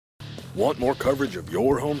teague-law.com. Want more coverage of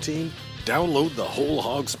your home team? Download the Whole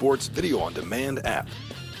Hog Sports Video on Demand app.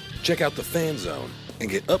 Check out the Fan Zone and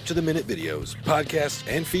get up-to-the-minute videos, podcasts,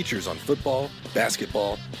 and features on football,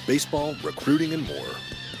 basketball, baseball, recruiting, and more.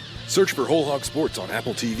 Search for Whole Hog Sports on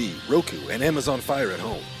Apple TV, Roku, and Amazon Fire at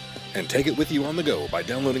home. And take it with you on the go by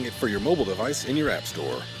downloading it for your mobile device in your app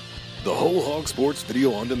store. The Whole Hog Sports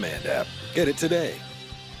Video on Demand app. Get it today.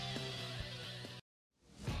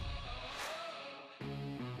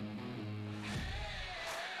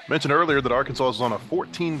 Mentioned earlier that Arkansas is on a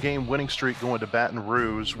 14-game winning streak going to Baton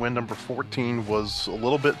Rouge. Win number 14 was a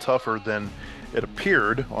little bit tougher than it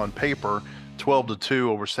appeared on paper. 12-2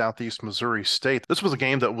 over Southeast Missouri State. This was a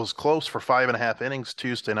game that was close for 5.5 innings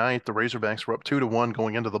Tuesday night. The Razorbacks were up 2-1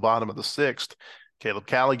 going into the bottom of the sixth. Caleb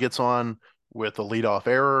Cali gets on with a leadoff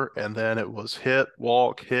error, and then it was hit,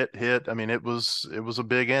 walk, hit. I mean, it was a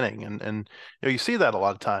big inning, and you see that a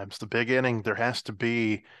lot of times. The big inning, there has to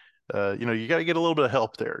be you got to get a little bit of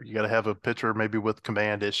help there. You got to have a pitcher maybe with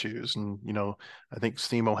command issues. And, I think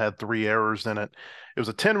Stemo had 3 errors in it. It was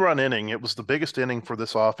a 10-run inning. It was the biggest inning for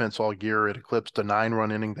this offense all year. It eclipsed a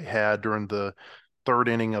 9-run inning they had during the 3rd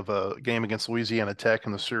inning of a game against Louisiana Tech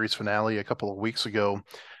in the series finale a couple of weeks ago.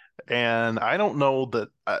 And I don't know that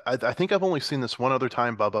I think I've only seen this one other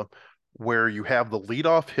time, Bubba, where you have the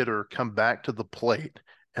leadoff hitter come back to the plate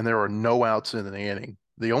and there are no outs in the inning.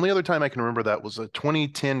 The only other time I can remember that was a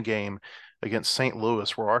 2010 game against St.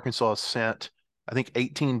 Louis where Arkansas sent, I think,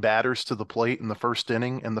 18 batters to the plate in the first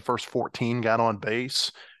inning, and the first 14 got on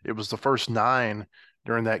base. It was the first 9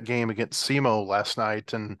 during that game against SEMO last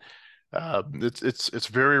night, and it's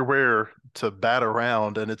very rare to bat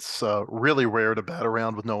around, and it's really rare to bat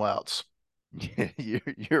around with no outs. Yeah,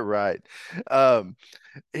 you're right.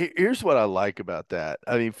 Here's what I like about that.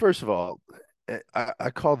 I mean, first of all,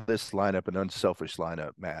 I call this lineup an unselfish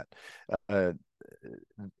lineup, Matt. Uh,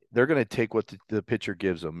 they're going to take what the pitcher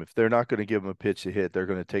gives them. If they're not going to give them a pitch to hit, they're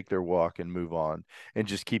going to take their walk and move on and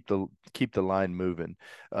just keep the line moving.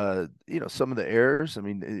 Some of the errors, I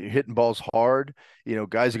mean, hitting balls hard,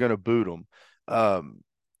 guys are going to boot them.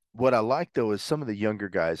 What I like though is some of the younger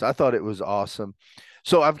guys. I thought it was awesome.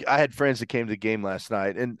 So I had friends that came to the game last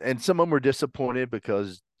night, and some of them were disappointed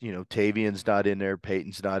because Tavian's not in there,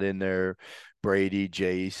 Peyton's not in there, Brady,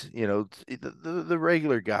 Jace, the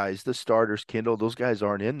regular guys, the starters, Kendall, those guys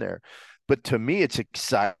aren't in there. But to me, it's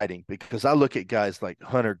exciting because I look at guys like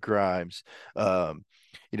Hunter Grimes,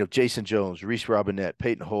 Jason Jones, Reese Robinette,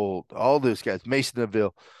 Peyton Holt, all those guys, Mason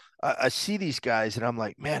Neville. I see these guys and I'm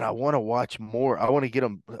like, man, I want to watch more. I want to get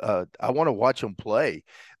them. I want to watch them play.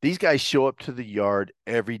 These guys show up to the yard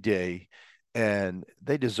every day and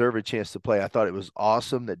they deserve a chance to play. I thought it was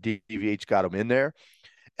awesome that DVH got them in there.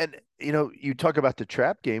 And, you talk about the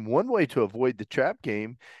trap game. One way to avoid the trap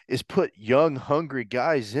game is put young, hungry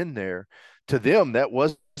guys in there. To them, that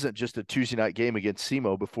wasn't just a Tuesday night game against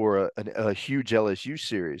SEMO before a huge LSU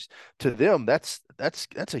series. To them, that's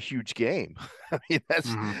a huge game. I mean,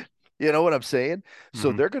 you know what I'm saying?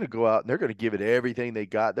 So they're going to go out and they're going to give it everything they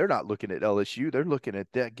got. They're not looking at LSU. They're looking at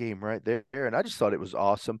that game right there. And I just thought it was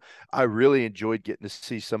awesome. I really enjoyed getting to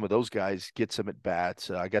see some of those guys get some at bats.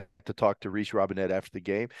 I got to talk to Reese Robinette after the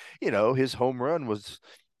game. His home run was,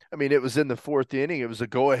 it was in the fourth inning. It was a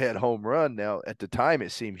go-ahead home run. Now, at the time,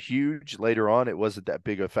 it seemed huge. Later on, it wasn't that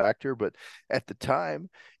big a factor. But at the time,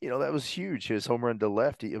 that was huge. His home run to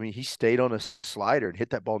left. He stayed on a slider and hit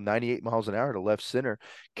that ball 98 miles an hour to left center,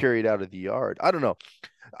 carried out of the yard. I don't know.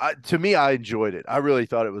 To me, I enjoyed it. I really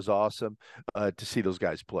thought it was awesome to see those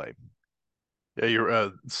guys play. Yeah,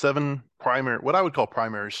 your 7 primary, what I would call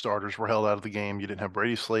primary starters were held out of the game. You didn't have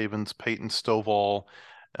Brady Slavens, Peyton Stovall.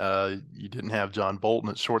 You didn't have John Bolton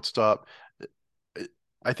at shortstop.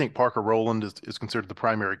 I think Parker Rowland is considered the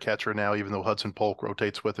primary catcher now, even though Hudson Polk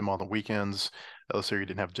rotates with him on the weekends. So you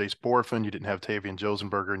didn't have Jace Borfin, you didn't have Tavian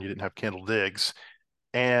Josenberger, and you didn't have Kendall Diggs.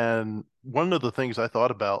 And one of the things I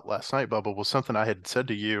thought about last night, Bubba, was something I had said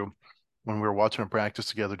to you when we were watching them practice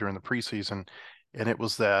together during the preseason. And it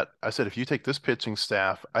was that I said, if you take this pitching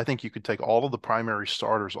staff, I think you could take all of the primary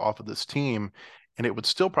starters off of this team and it would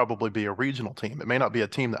still probably be a regional team. It may not be a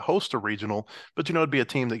team that hosts a regional, but it'd be a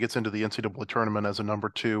team that gets into the NCAA tournament as a number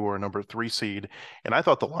 2 or a number 3 seed. And I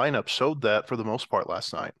thought the lineup showed that for the most part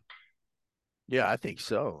last night. Yeah, I think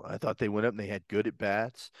so. I thought they went up and they had good at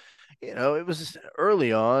bats. It was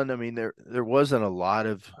early on. There wasn't a lot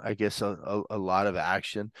of, I guess, a lot of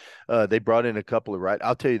action. They brought in a couple of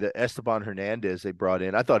I'll tell you that Esteban Hernandez they brought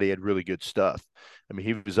in. I thought he had really good stuff.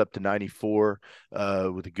 He was up to 94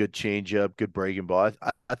 with a good changeup, good breaking ball.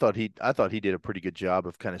 I thought he did a pretty good job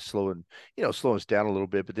of kind of slowing us down a little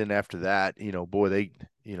bit. But then after that, boy,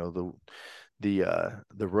 the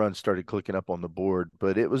run started clicking up on the board,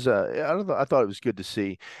 but it was I thought it was good to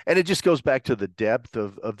see, and it just goes back to the depth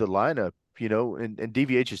of the lineup, and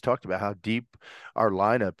DVH has talked about how deep our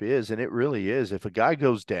lineup is, and it really is. If a guy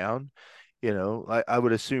goes down, I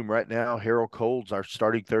would assume right now Harold Cole's our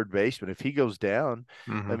starting third baseman. If he goes down,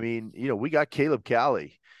 we got Caleb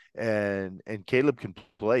Cali. And Caleb can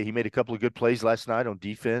play. He made a couple of good plays last night on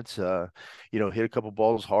defense. Hit a couple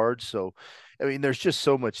balls hard. So, there's just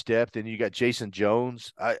so much depth. And you got Jason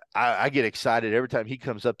Jones. I get excited every time he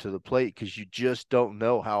comes up to the plate because you just don't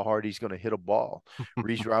know how hard he's going to hit a ball.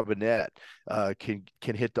 Reese Robinette can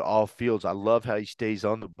hit to all fields. I love how he stays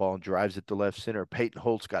on the ball and drives it to left center. Peyton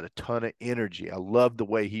Holt's got a ton of energy. I love the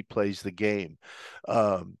way he plays the game.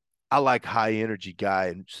 I like high energy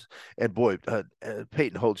guy, and boy,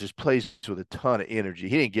 Peyton Holt just plays with a ton of energy.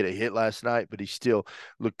 He didn't get a hit last night, but he still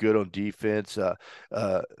looked good on defense.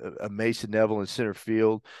 Mason Neville in center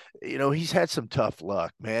field, he's had some tough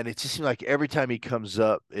luck, man. It just seems like every time he comes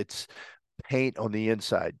up, it's paint on the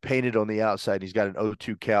inside, painted on the outside. He's got an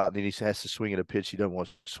 0-2 count, and then he has to swing at a pitch he doesn't want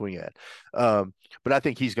to swing at. But I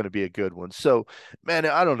think he's going to be a good one. So, man,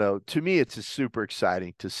 I don't know. To me, it's super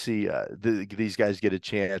exciting to see these guys get a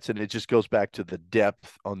chance, and it just goes back to the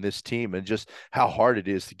depth on this team and just how hard it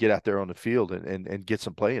is to get out there on the field and get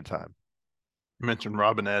some playing time. You mentioned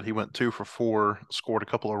Robinette. He went 2 for 4, scored a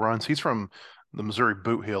couple of runs. He's from the Missouri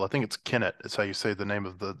Boot Hill. I think it's Kennett. It's how you say the name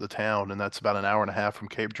of the town, and that's about an hour and a half from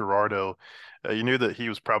Cape Girardeau. You knew that he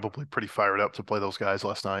was probably pretty fired up to play those guys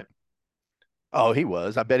last night. Oh, he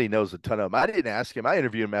was. I bet he knows a ton of them. I didn't ask him. I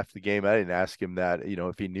interviewed him after the game. I didn't ask him that,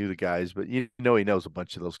 if he knew the guys, but he knows a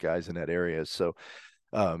bunch of those guys in that area. So,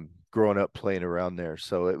 growing up playing around there.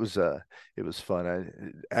 So it was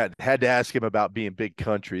fun. I had to ask him about being big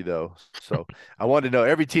country though. So I wanted to know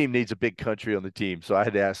every team needs a big country on the team. So I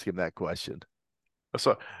had to ask him that question.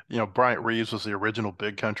 So, Bryant Reeves was the original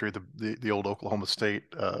Big Country, the old Oklahoma State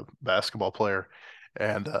basketball player.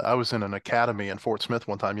 And I was in an academy in Fort Smith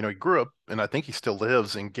one time. He grew up, and I think he still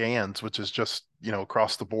lives in Gans, which is just,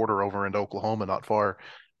 across the border over into Oklahoma, not far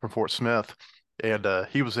from Fort Smith. And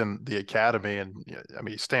he was in the academy, and I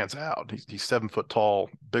mean, he stands out. He's 7 foot tall,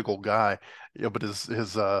 big old guy. But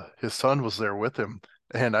his son was there with him,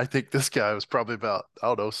 and I think this guy was probably about, I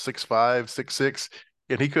don't know, 6'5", 6'6",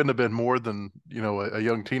 and he couldn't have been more than a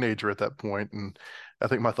young teenager at that point. And I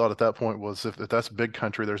think my thought at that point was, if that's Big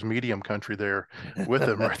Country, there's medium country there with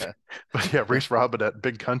him, right? But yeah, Reese Robinette,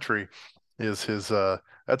 Big Country, is his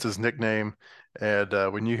that's his nickname. And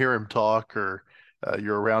when you hear him talk, or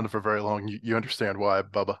you're around him for very long, you understand why,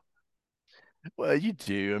 Bubba. Well, you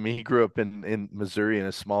do. I mean, he grew up in Missouri in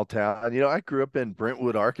a small town. I grew up in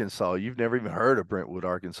Brentwood, Arkansas. You've never even heard of Brentwood,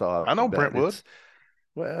 Arkansas, I I know bet. Brentwood.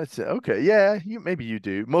 Well, it's okay. Yeah, maybe you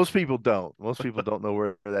do. Most people don't. Most people don't know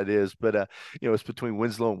where that is. But it's between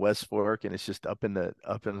Winslow and West Fork, and it's just up in the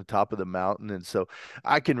top of the mountain. And so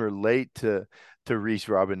I can relate to Reese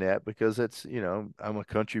Robinette, because I'm a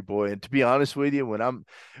country boy. And to be honest with you,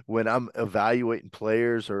 when I'm evaluating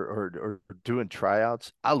players, or doing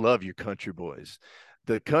tryouts, I love your country boys.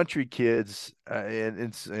 The country kids, I'm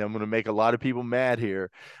going to make a lot of people mad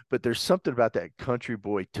here, but there's something about that country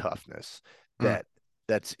boy toughness Mm. that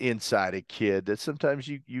that's inside a kid that sometimes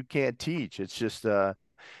you can't teach. It's just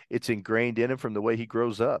it's ingrained in him from the way he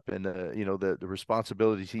grows up, and the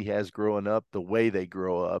responsibilities he has growing up, the way they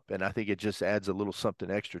grow up, and I think it just adds a little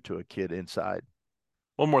something extra to a kid inside.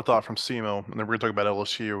 One more thought from SEMO, and then we're going to talk about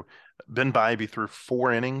LSU. Ben Bybee threw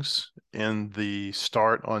 4 innings in the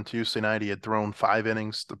start on Tuesday night. He had thrown 5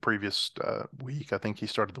 innings the previous week. I think he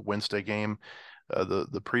started the Wednesday game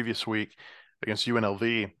the previous week against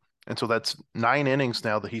UNLV. And so that's 9 innings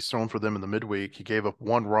now that he's thrown for them in the midweek. He gave up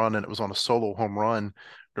 1 run, and it was on a solo home run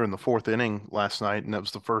during the 4th inning last night, and that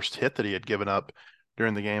was the first hit that he had given up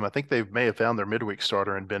during the game. I think they may have found their midweek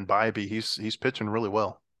starter in Ben Bybee. He's pitching really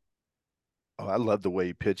well. Oh, I love the way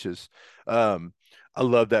he pitches. Um, I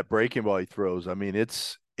love that breaking ball he throws. I mean,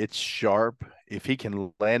 it's sharp. If he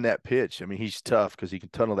can land that pitch, I mean, he's tough because he can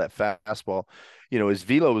tunnel that fastball. His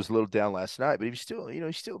velo was a little down last night, but he's still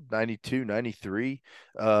 92, 93,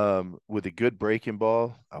 with a good breaking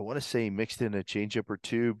ball. I want to say he mixed in a changeup or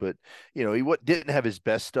two, but didn't have his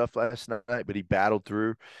best stuff last night, but he battled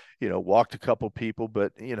through. Walked a couple people,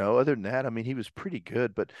 but other than that, I mean, he was pretty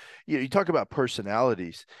good. But you talk about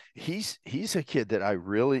personalities. He's a kid that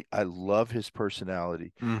I love his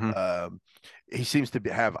personality. Hmm. He seems to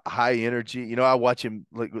have high energy. I watch him,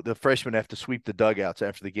 like, the freshmen have to sweep the dugouts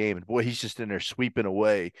after the game, and boy, he's just in there sweeping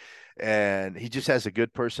away, and he just has a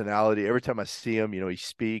good personality. Every time I see him, he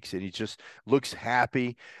speaks, and he just looks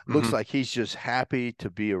happy. Hmm. Looks like he's just happy to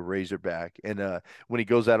be a Razorback. And when he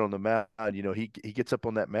goes out on the mound, he gets up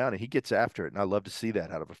on that mound and he gets after it, and I love to see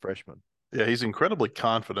that out of a freshman. Yeah, he's incredibly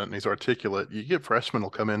confident and he's articulate. You get freshmen will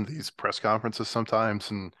come in these press conferences sometimes,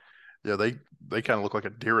 and yeah, they kind of look like a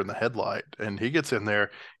deer in the headlight. And he gets in there,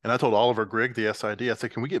 and I told Oliver Grigg, the SID, I said,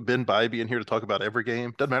 can we get Ben Bybee in here to talk about every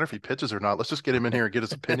game? Doesn't matter if he pitches or not. Let's just get him in here and get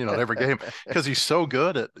his opinion on every game, because he's so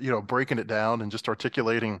good at breaking it down and just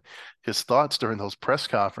articulating his thoughts during those press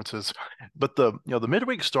conferences. But the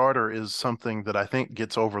midweek starter is something that I think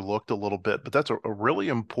gets overlooked a little bit, but that's a really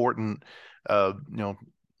important uh, you know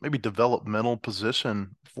maybe developmental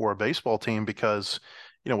position for a baseball team, because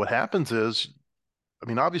what happens is, I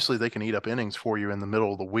mean, obviously they can eat up innings for you in the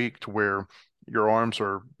middle of the week, to where your arms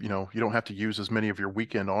are, you don't have to use as many of your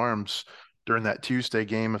weekend arms during that Tuesday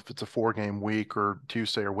game if it's a 4 game week, or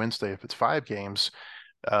Tuesday or Wednesday if it's 5 games.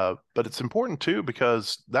 But it's important too,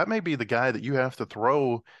 because that may be the guy that you have to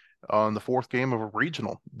throw on the 4th game of a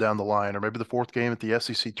regional down the line, or maybe the 4th game at the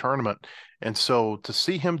SEC tournament. And so to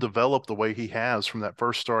see him develop the way he has from that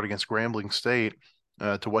first start against Grambling State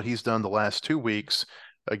to what he's done the last 2 weeks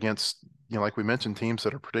against, like we mentioned, teams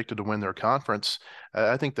that are predicted to win their conference,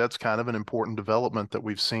 I think that's kind of an important development that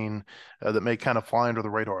we've seen that may kind of fly under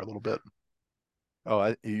the radar a little bit.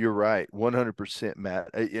 Oh, you're right, 100%, Matt.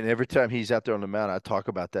 And every time he's out there on the mound, I talk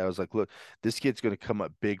about that. I was like, look, this kid's going to come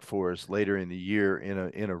up big for us later in the year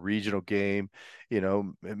in a regional game,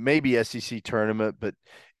 maybe SEC tournament. But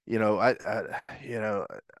I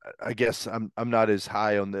guess I'm not as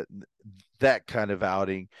high on that kind of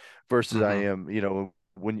outing versus I Hmm. am,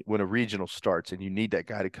 when a regional starts and you need that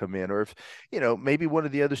guy to come in, or if maybe one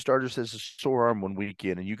of the other starters has a sore arm one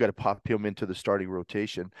weekend and you got to pop him into the starting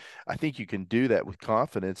rotation. I think you can do that with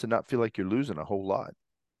confidence and not feel like you're losing a whole lot.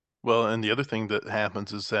 Well, and the other thing that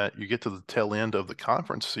happens is that you get to the tail end of the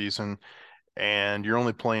conference season and you're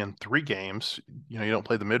only playing 3 games. You don't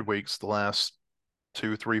play the midweeks the last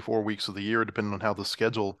 2, 3, 4 weeks of the year, depending on how the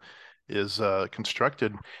schedule is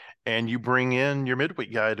constructed. And you bring in your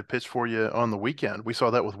midweek guy to pitch for you on the weekend. We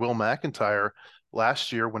saw that with Will McIntyre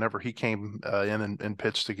last year whenever he came in and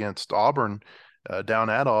pitched against Auburn, down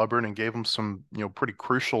at Auburn, and gave them some, pretty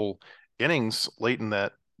crucial innings late in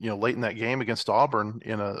that game against Auburn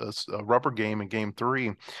in a rubber game in game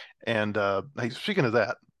 3. And hey, speaking of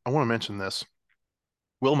that, I want to mention this.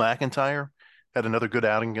 Will McIntyre had another good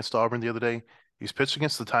outing against Auburn the other day. He's pitched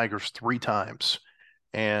against the Tigers 3 times.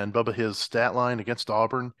 And Bubba, his stat line against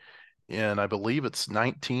Auburn, and I believe it's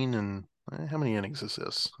 19 and how many innings is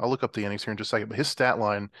this? I'll look up the innings here in just a second. But his stat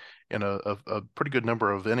line in a pretty good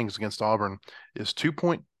number of innings against Auburn is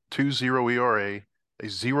 2.20 ERA, a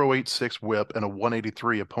 0.86 whip, and a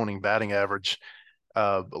 183 opponent batting average.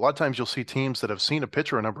 A lot of times you'll see teams that have seen a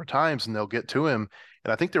pitcher a number of times and they'll get to him.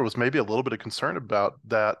 And I think there was maybe a little bit of concern about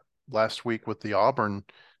that last week with the Auburn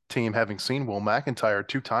team having seen Will McIntyre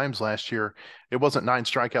 2 times last year. It wasn't 9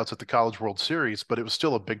 strikeouts at the College World Series, but it was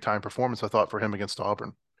still a big time performance, I thought, for him against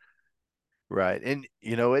Auburn. Right. And,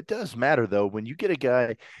 it does matter, though, when you get a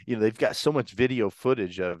guy, they've got so much video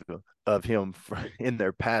footage of him in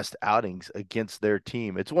their past outings against their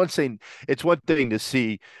team. It's one thing to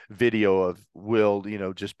see video of Will,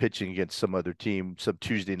 just pitching against some other team, some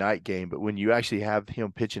Tuesday night game. But when you actually have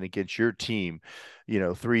him pitching against your team,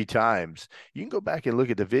 3 times, you can go back and look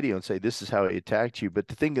at the video and say, this is how he attacked you. But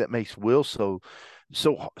the thing that makes Will so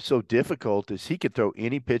difficult is he can throw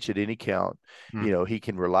any pitch at any count. He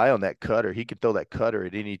can rely on that cutter. He can throw that cutter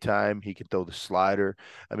at any time. He can throw the slider.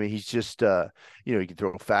 I mean, he's just, he can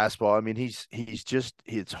throw a fastball. I mean,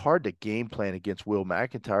 it's hard to game plan against Will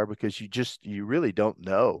McIntyre because you really don't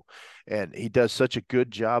know. And he does such a good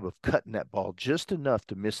job of cutting that ball just enough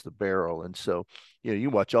to miss the barrel. And so,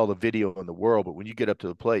 you watch all the video in the world, but when you get up to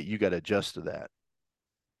the plate, you got to adjust to that.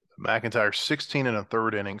 McIntyre 16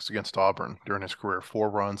 1/3 innings against Auburn during his career,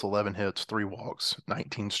 4 runs, 11 hits, 3 walks,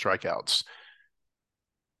 19 strikeouts.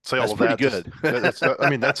 Say all that's of pretty that. Good.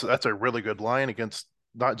 That's a really good line against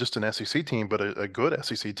not just an SEC team, but a good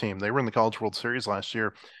SEC team. They were in the College World Series last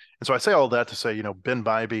year. And so I say all that to say, Ben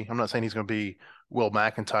Bybee, I'm not saying he's going to be Will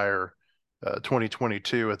McIntyre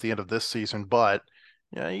 2022 at the end of this season, but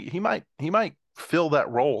he might fill that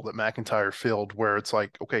role that McIntyre filled, where it's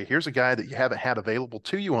like, okay, here's a guy that you haven't had available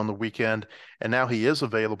to you on the weekend, and now he is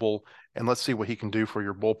available, and let's see what he can do for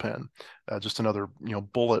your bullpen. Just another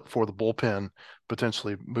bullet for the bullpen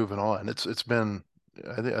potentially moving on. It's been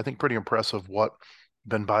I think pretty impressive what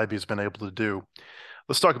Ben Bybee has been able to do.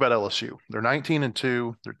 Let's talk about LSU. They're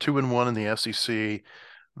 19-2. They're 2-1 in the SEC.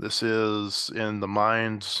 This is, in the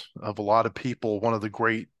minds of a lot of people, one of the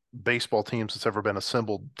great baseball teams that's ever been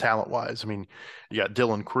assembled talent-wise. I mean, you got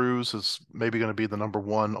Dylan Cruz is maybe going to be the number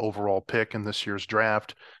 1 overall pick in this year's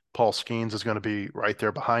draft. Paul Skeens is going to be right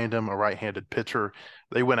there behind him, a right-handed pitcher.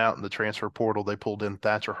 They went out in the transfer portal. They pulled in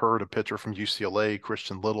Thatcher Hurd, a pitcher from UCLA,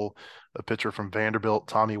 Christian Little, a pitcher from Vanderbilt,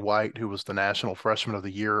 Tommy White, who was the National Freshman of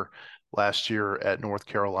the Year last year at North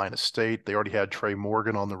Carolina State. They already had Trey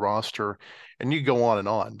Morgan on the roster, and you go on and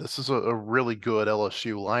on. This is a really good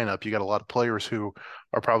LSU lineup. You got a lot of players who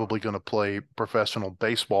are probably going to play professional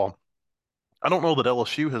baseball. I don't know that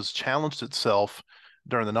LSU has challenged itself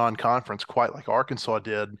during the non-conference quite like Arkansas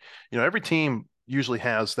did. Every team usually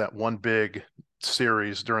has that one big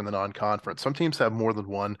series during the non-conference. Some teams have more than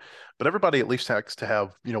one, but everybody at least has to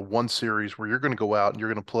have, one series where you're going to go out and you're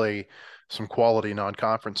going to play some quality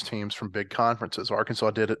non-conference teams from big conferences.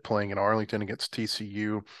 Arkansas did it playing in Arlington against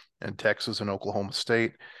TCU and Texas and Oklahoma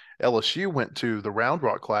State. LSU went to the Round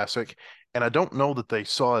Rock Classic, and I don't know that they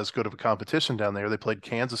saw as good of a competition down there. They played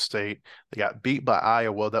Kansas State. They got beat by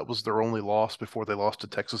Iowa. That was their only loss before they lost to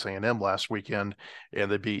Texas A&M last weekend, and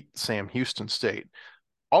they beat Sam Houston State.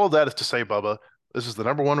 All of that is to say, Bubba, this is the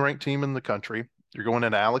number 1 ranked team in the country. You're going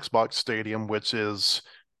into Alex Box Stadium, which is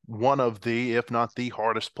one of the, if not the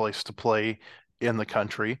hardest place to play in the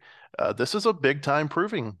country. This is a big time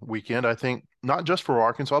proving weekend, I think, not just for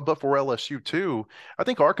Arkansas, but for LSU too. I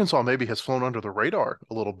think Arkansas maybe has flown under the radar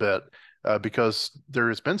a little bit because there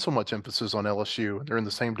has been so much emphasis on LSU. They're in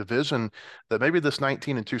the same division, that maybe this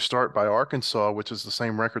 19-2 start by Arkansas, which is the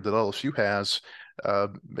same record that LSU has,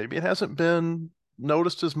 maybe it hasn't been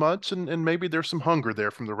noticed as much, and maybe there's some hunger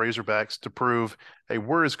there from the Razorbacks to prove, hey,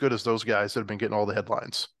 we're as good as those guys that have been getting all the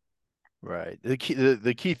headlines. Right. The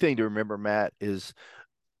key thing to remember, Matt, is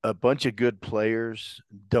a bunch of good players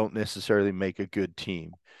don't necessarily make a good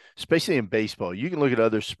team, especially in baseball. You can look at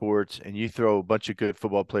other sports and you throw a bunch of good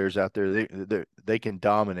football players out there, they can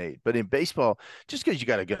dominate. But in baseball, just because you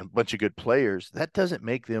got a bunch of good players, that doesn't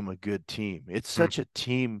make them a good team. It's such a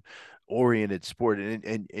team oriented sport,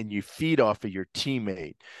 and you feed off of your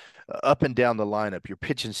teammate up and down the lineup. Your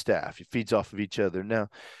pitching staff, it feeds off of each other.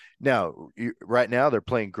 Right now they're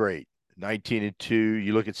playing great. 19-2.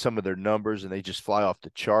 You look at some of their numbers and they just fly off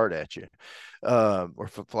the chart at you, or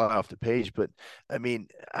fly off the page. But I mean,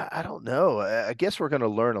 I don't know. I guess we're going to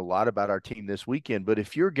learn a lot about our team this weekend. But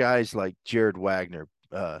if you're guys like Jared Wagner,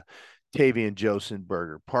 Tavian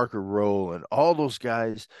Josenberger, Parker Rowland, all those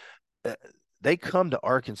guys, they come to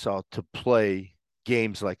Arkansas to play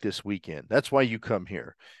games like this weekend. That's why you come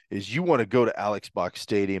here, is you want to go to Alex Box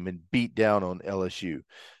Stadium and beat down on LSU.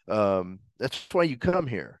 That's why you come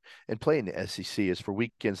here and play in the SEC, is for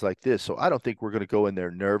weekends like this. So I don't think we're going to go in there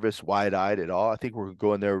nervous, wide-eyed at all. I think we're going to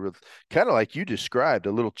go in there with, kind of like you described,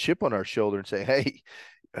 a little chip on our shoulder and say, hey,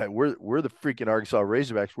 we're the freaking Arkansas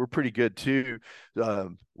Razorbacks. We're pretty good too.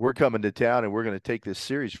 We're coming to town and we're going to take this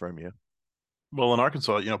series from you. Well, in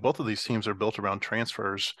Arkansas, both of these teams are built around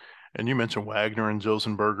transfers. And you mentioned Wagner and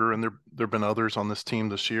Josenberger, and there have been others on this team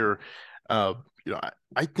this year.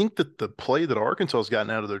 I think that the play that Arkansas has gotten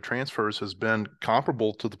out of their transfers has been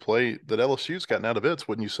comparable to the play that LSU's gotten out of its,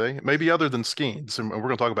 wouldn't you say? Maybe other than Skeens, and we're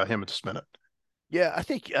going to talk about him in just a minute. Yeah, I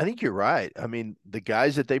think you're right. I mean, the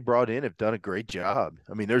guys that they brought in have done a great job.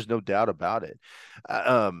 I mean, there's no doubt about it.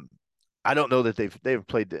 I don't know that they haven't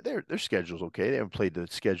played their schedule's okay. They haven't played the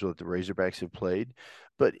schedule that the Razorbacks have played,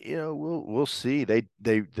 but we'll see.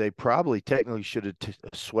 They probably technically should have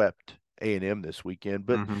swept A&M this weekend,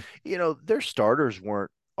 but their starters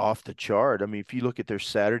weren't off the chart. I mean, if you look at their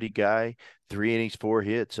Saturday guy, 3 innings, 4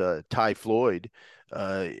 hits, Ty Floyd,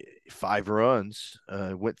 5 runs,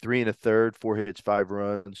 went 3 1/3, 4 hits, 5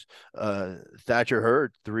 runs. Thatcher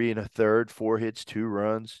Hurd, 3 1/3, 4 hits, 2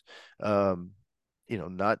 runs.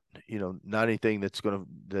 Not anything that's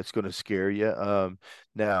gonna scare you.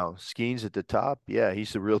 Now Skeens at the top, yeah,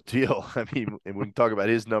 he's the real deal. I mean, and we can talk about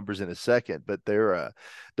his numbers in a second, but they're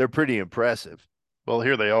pretty impressive. Well,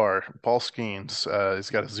 here they are. Paul Skeens, he's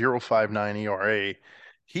got a 0.59 ERA.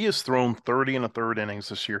 He has thrown 30 1/3 innings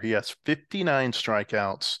this year. He has 59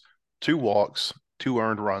 strikeouts, 2 walks, 2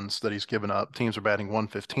 earned runs that he's given up. Teams are batting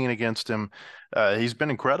 115 against him. He's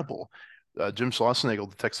been incredible. Jim Schlossnagle,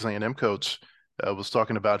 the Texas A&M coach, was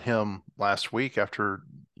talking about him last week after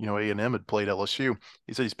A&M had played LSU.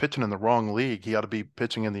 He said he's pitching in the wrong league. He ought to be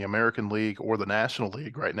pitching in the American League or the National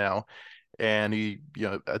League right now. And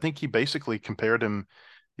I think he basically compared him.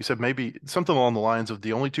 He said maybe something along the lines of,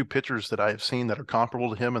 the only 2 pitchers that I have seen that are comparable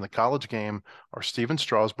to him in the college game are Steven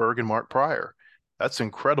Strasburg and Mark Pryor. That's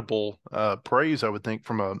incredible praise, I would think,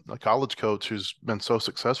 from a college coach who's been so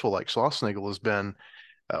successful like Schlossnagle has been.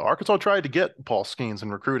 Arkansas tried to get Paul Skeens in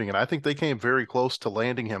recruiting, and I think they came very close to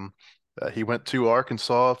landing him. He went to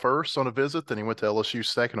Arkansas first on a visit, then he went to LSU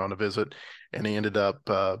second on a visit, and he ended up,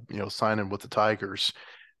 signing with the Tigers.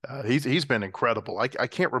 He's been incredible. I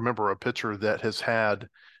can't remember a pitcher that has had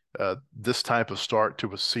this type of start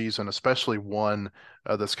to a season, especially one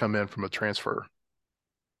that's come in from a transfer.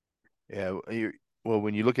 Yeah, well,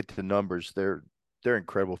 when you look at the numbers, they're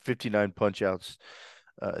incredible. 59 punch outs,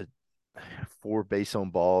 4 base on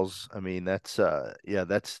balls. I mean, that's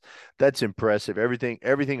impressive.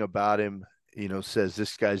 Everything about him, says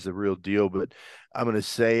this guy's the real deal. But I'm going to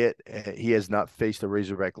say it, he has not faced a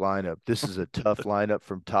Razorback lineup. This is a tough lineup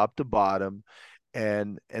from top to bottom.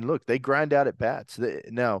 And look, they grind out at bats.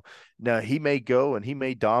 Now he may go and he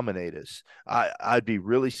may dominate us. I'd be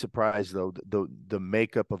really surprised though, the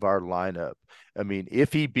makeup of our lineup. I mean,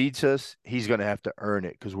 if he beats us, he's going to have to earn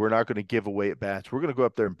it, because we're not going to give away at bats. We're going to go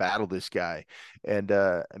up there and battle this guy. And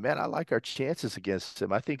man, I like our chances against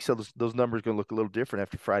him. I think so. Those numbers are going to look a little different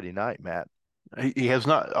after Friday night, Matt. He has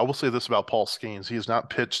not. I will say this about Paul Skeens: he has not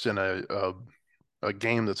pitched in a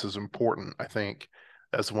game that's as important, I think,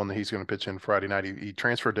 as the one that he's going to pitch in Friday night. He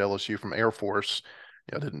transferred to LSU from Air Force.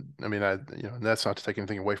 That's not to take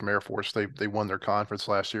anything away from Air Force. They won their conference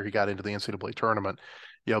last year. He got into the NCAA tournament.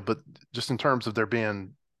 But just in terms of there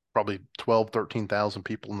being probably 12, 13,000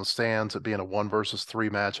 people in the stands, it being a 1 versus 3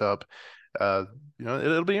 matchup,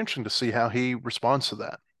 it'll be interesting to see how he responds to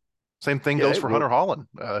that. Same thing goes for Hunter Holland,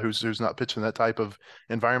 who's not pitching that type of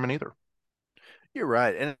environment either. You're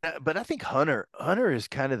right, but I think Hunter is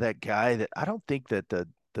kind of that guy that I don't think that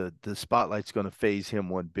the spotlight's going to phase him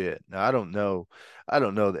one bit. Now, I don't know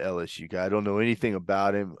the LSU guy. I don't know anything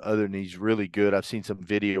about him other than he's really good. I've seen some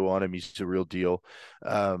video on him. He's a real deal.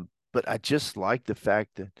 But I just like the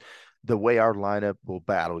fact that the way our lineup will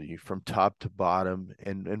battle you from top to bottom,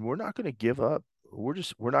 and we're not going to give up.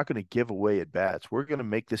 We're not going to give away at bats. We're going to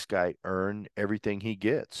make this guy earn everything he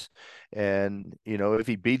gets. And if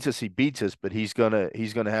he beats us, he beats us, but he's gonna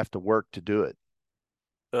have to work to do it.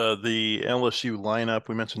 The LSU lineup,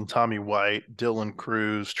 we mentioned Tommy White, Dylan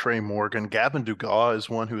Cruz, Trey Morgan. Gavin Dugas is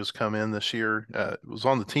one who has come in this year. Was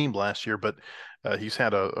on the team last year, but he's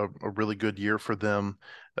had a really good year for them.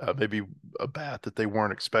 Maybe a bat that they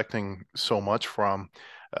weren't expecting so much from.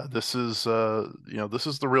 This is this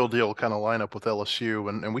is the real deal kind of lineup with LSU,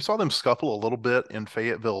 and we saw them scuffle a little bit in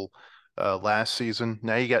Fayetteville last season.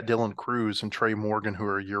 Now you got Dylan Cruz and Trey Morgan, who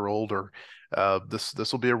are a year older.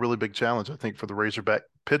 This will be a really big challenge, I think, for the Razorback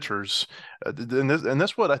pitchers. And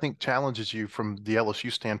that's what I think challenges you from the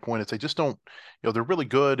LSU standpoint. Is they just don't, they're really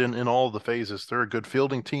good in all of the phases. They're a good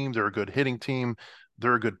fielding team. They're a good hitting team.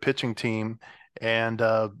 They're a good pitching team. And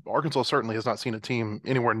Arkansas certainly has not seen a team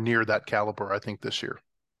anywhere near that caliber, I think, this year.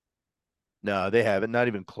 No, they haven't, not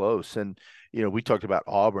even close. And we talked about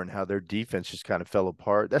Auburn, how their defense just kind of fell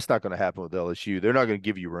apart. That's not going to happen with LSU. They're not going to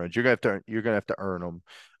give you runs. You're going to have to earn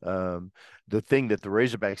them. The thing that the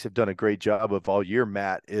Razorbacks have done a great job of all year,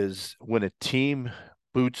 Matt, is when a team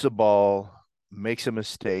boots a ball, makes a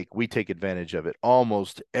mistake, we take advantage of it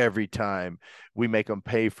almost every time. We make them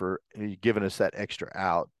pay for giving us that extra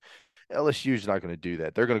out. LSU is not going to do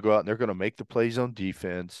that. They're going to go out and they're going to make the plays on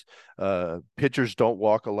defense. Pitchers don't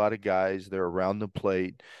walk a lot of guys. They're around the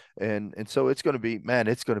plate. And so it's going to be, man,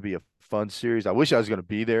 it's going to be a fun series. I wish I was going to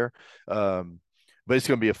be there. But it's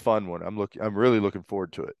going to be a fun one. I'm really looking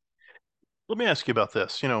forward to it. Let me ask you about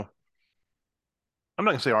this. I'm not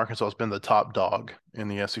going to say Arkansas has been the top dog in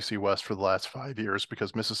the SEC West for the last 5 years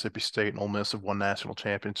because Mississippi State and Ole Miss have won national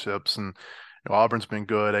championships, and Auburn's been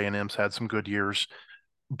good. A&M's had some good years.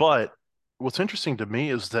 But what's interesting to me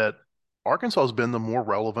is that Arkansas has been the more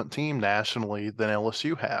relevant team nationally than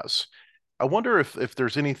LSU has. I wonder if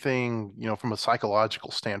there's anything, from a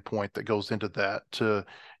psychological standpoint that goes into that to,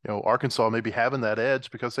 Arkansas maybe having that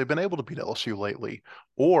edge because they've been able to beat LSU lately,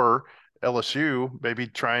 or LSU maybe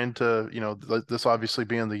trying to, this obviously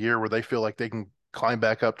being the year where they feel like they can climb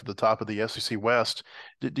back up to the top of the SEC West.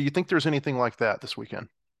 Do you think there's anything like that this weekend?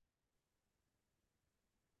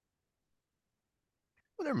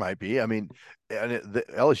 Well, there might be. I mean, the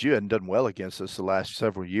LSU hadn't done well against us the last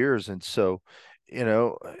several years, and so, you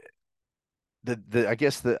know, I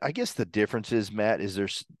guess the difference is, Matt, is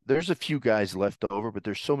there's a few guys left over, but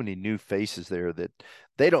there's so many new faces there that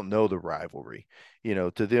they don't know the rivalry.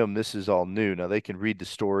 To them, this is all new. Now they can read the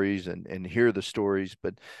stories and hear the stories,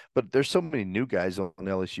 but there's so many new guys on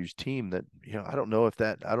LSU's team that, I don't know if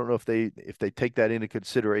they take that into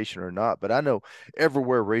consideration or not. But I know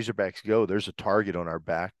everywhere Razorbacks go, there's a target on our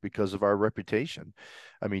back because of our reputation.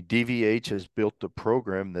 I mean, DVH has built a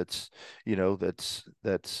program that's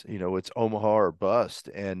it's Omaha or bust.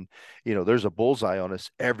 And, there's a bullseye on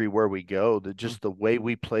us everywhere we go. Just the way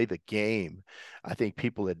we play the game, I think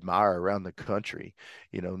people admire around the country,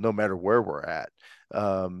 no matter where we're at.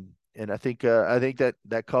 And I think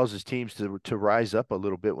that causes teams to rise up a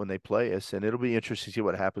little bit when they play us, and it'll be interesting to see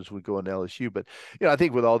what happens when we go into LSU. But I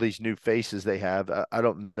think with all these new faces they have, I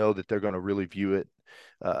don't know that they're going to really view it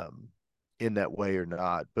in that way or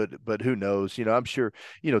not. But who knows? I'm sure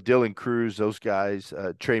Dylan Cruz, those guys,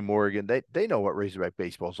 Trey Morgan, they know what Razorback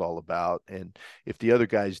baseball is all about, and if the other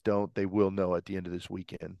guys don't, they will know at the end of this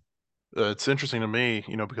weekend. It's interesting to me,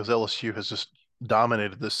 because LSU has just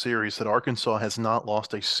dominated this series, that Arkansas has not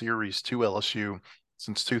lost a series to LSU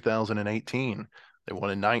since 2018. They won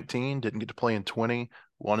in 19, didn't get to play in 20,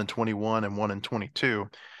 won in 21, and won in 22.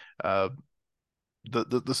 The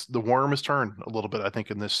worm has turned a little bit, I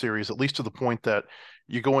think, in this series, at least to the point that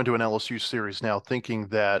you go into an LSU series now thinking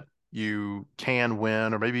that you can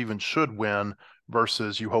win or maybe even should win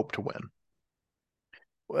versus you hope to win.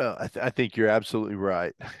 Well, I think you're absolutely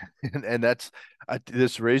right. and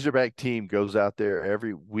this Razorback team goes out there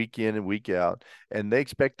every week in and week out, and they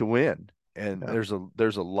expect to win. And there's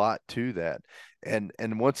a lot to that. And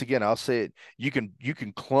once again, I'll say it, you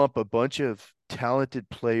can clump a bunch of talented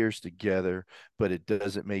players together, but it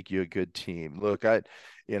doesn't make you a good team. Look, I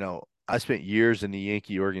spent years in the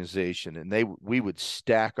Yankee organization, and we would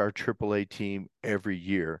stack our AAA team every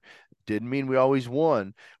year. Didn't mean we always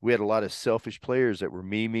won. We had a lot of selfish players that were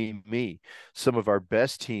me. Some of our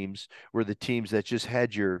best teams were the teams that just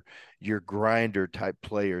had your grinder type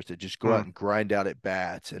players that just go out and grind out at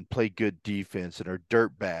bats and play good defense and are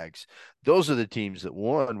dirt bags. Those are the teams that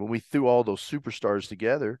won. When we threw all those superstars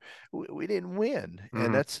together, we didn't win.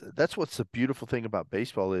 And that's what's the beautiful thing about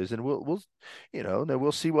baseball is. And we'll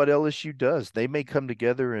see what LSU does. They may come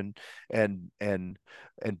together and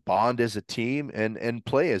bond as a team and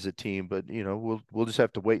play as a team, but we'll just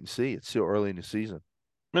have to wait and see. It's still early in the season.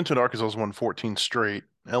 Mentioned Arkansas's won 14 straight.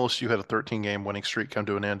 LSU had a 13-game winning streak come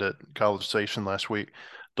to an end at College Station last week.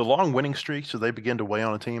 The long winning streaks, do they begin to weigh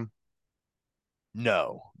on a team?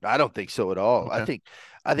 No, I don't think so at all. Okay.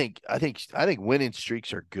 I think winning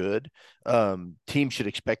streaks are good. Teams should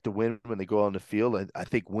expect to win when they go on the field. I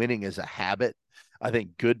think winning is a habit. I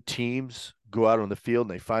think good teams go out on the field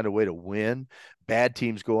and they find a way to win. Bad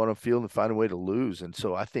teams go on the field and find a way to lose. And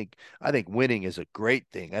so I think winning is a great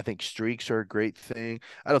thing. I think streaks are a great thing.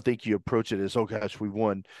 I don't think you approach it as, oh gosh, we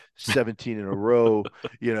won 17 in a row.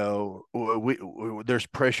 You know, there's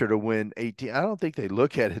pressure to win 18. I don't think they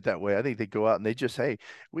look at it that way. I think they go out and they just, hey,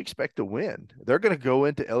 we expect to win. They're going to go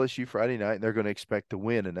into LSU Friday night and they're going to expect to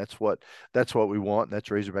win, and that's what we want. And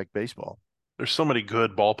that's Razorback baseball. There's so many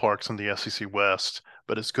good ballparks in the SEC West,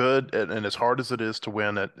 but as good and as hard as it is to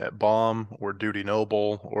win at Baum or Duty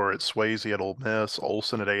Noble or at Swayze at Ole Miss,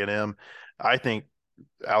 Olson at A&M, I think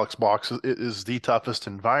Alex Box is the toughest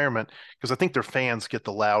environment because I think their fans get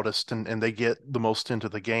the loudest and they get the most into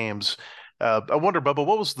the games. I wonder, Bubba,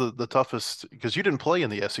 what was the toughest, because you didn't play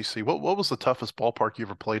in the SEC, what was the toughest ballpark you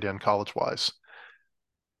ever played in college-wise?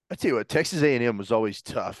 I tell you what, Texas A&M was always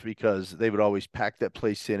tough because they would always pack that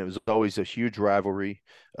place in. It was always a huge rivalry.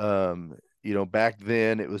 Back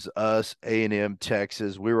then it was us, A&M,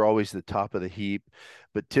 Texas. We were always the top of the heap,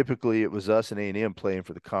 but typically it was us and A&M playing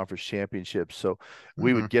for the conference championship. So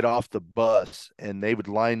we Mm-hmm. would get off the bus and they would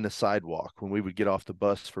line the sidewalk when we would get off the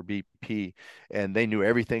bus for BP, and they knew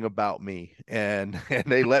everything about me, and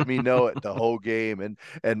they let me know it the whole game,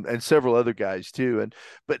 and several other guys too.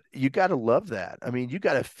 But you got to love that. I mean, you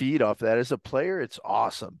got to feed off that as a player. It's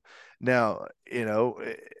awesome. Now,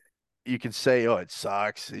 you can say, oh, it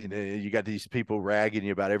sucks. You got these people ragging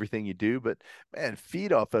you about everything you do, but man,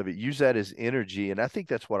 feed off of it. Use that as energy. And I think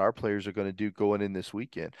that's what our players are going to do going in this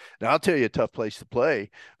weekend. Now, I'll tell you, a tough place to play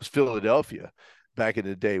was Philadelphia back in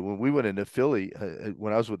the day when we went into Philly,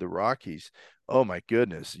 when I was with the Rockies. Oh my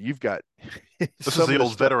goodness. You've got This is some the of the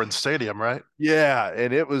old stuff. Veterans Stadium, right? Yeah,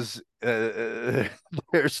 and it was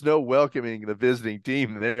there's no welcoming the visiting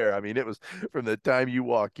team there. I mean, it was from the time you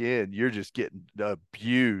walk in, you're just getting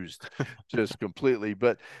abused just completely.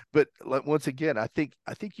 But once again, I think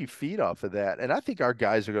you feed off of that, and I think our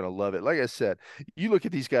guys are going to love it. Like I said, you look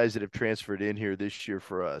at these guys that have transferred in here this year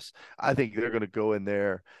for us. I think they're going to go in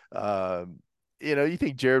there. You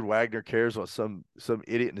think Jared Wagner cares what some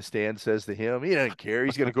idiot in the stand says to him? He doesn't care.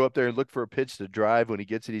 He's going to go up there and look for a pitch to drive. When he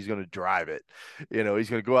gets it, he's going to drive it. He's going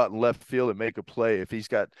to go out in left field and make a play. If he's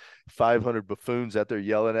got 500 buffoons out there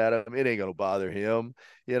yelling at him, it ain't going to bother him.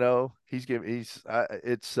 It's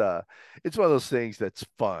one of those things that's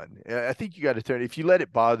fun. I think you got to turn. If you let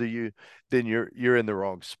it bother you, then you're in the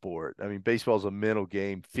wrong sport. I mean, baseball's a mental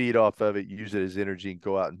game. Feed off of it, use it as energy, and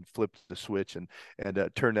go out and flip the switch and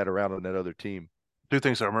turn that around on that other team. Two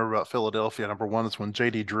things I remember about Philadelphia. Number one is when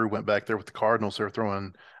J.D. Drew went back there with the Cardinals, they were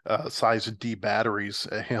throwing size D batteries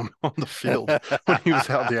at him on the field when he was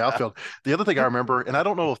out in the outfield. The other thing I remember, and I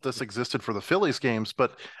don't know if this existed for the Phillies games,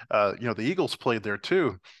 but the Eagles played there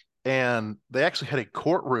too, and they actually had a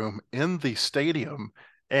courtroom in the stadium,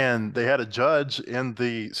 and they had a judge in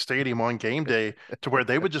the stadium on game day to where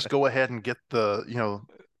they would just go ahead and get the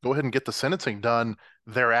sentencing done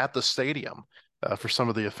there at the stadium. For some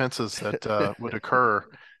of the offenses that would occur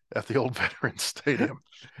at the old Veterans Stadium.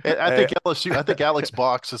 And I think LSU, I think Alex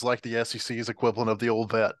Box is like the SEC's equivalent of the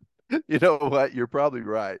old vet. You know what? You're probably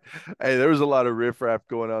right. Hey, there was a lot of riffraff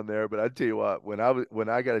going on there, but I tell you what, when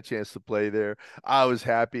I got a chance to play there, I was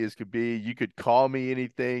happy as could be. You could call me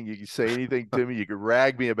anything, you could say anything to me, you could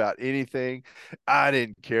rag me about anything. I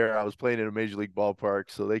didn't care. I was playing in a major league ballpark,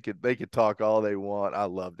 so they could talk all they want. I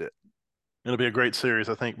loved it. It'll be a great series,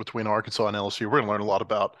 I think, between Arkansas and LSU. We're going to learn a lot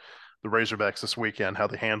about the Razorbacks this weekend, how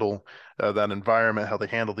they handle that environment, how they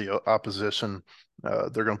handle the opposition.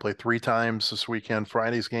 They're going to play 3 times this weekend.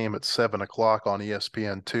 Friday's game at 7 o'clock on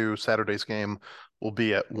ESPN2. Saturday's game will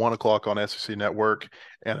be at 1 o'clock on SEC Network,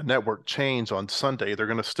 and a network change on Sunday. They're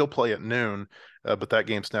going to still play at noon, but that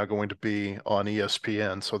game's now going to be on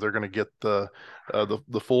ESPN. So they're going to get the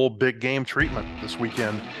full big game treatment this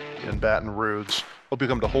weekend in Baton Rouge. Hope you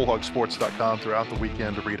come to wholehogsports.com throughout the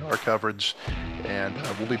weekend to read our coverage. And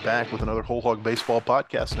we'll be back with another Whole Hog Baseball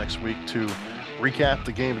podcast next week to recap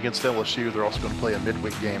the game against LSU. They're also going to play a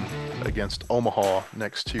midweek game against Omaha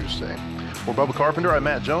next Tuesday. For Bubba Carpenter, I'm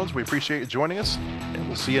Matt Jones. We appreciate you joining us, and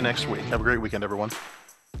we'll see you next week. Have a great weekend, everyone.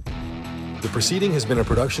 The proceeding has been a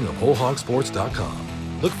production of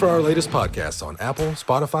wholehogsports.com. Look for our latest podcasts on Apple,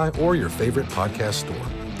 Spotify, or your favorite podcast store.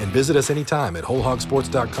 And visit us anytime at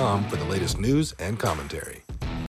wholehogsports.com for the latest news and commentary.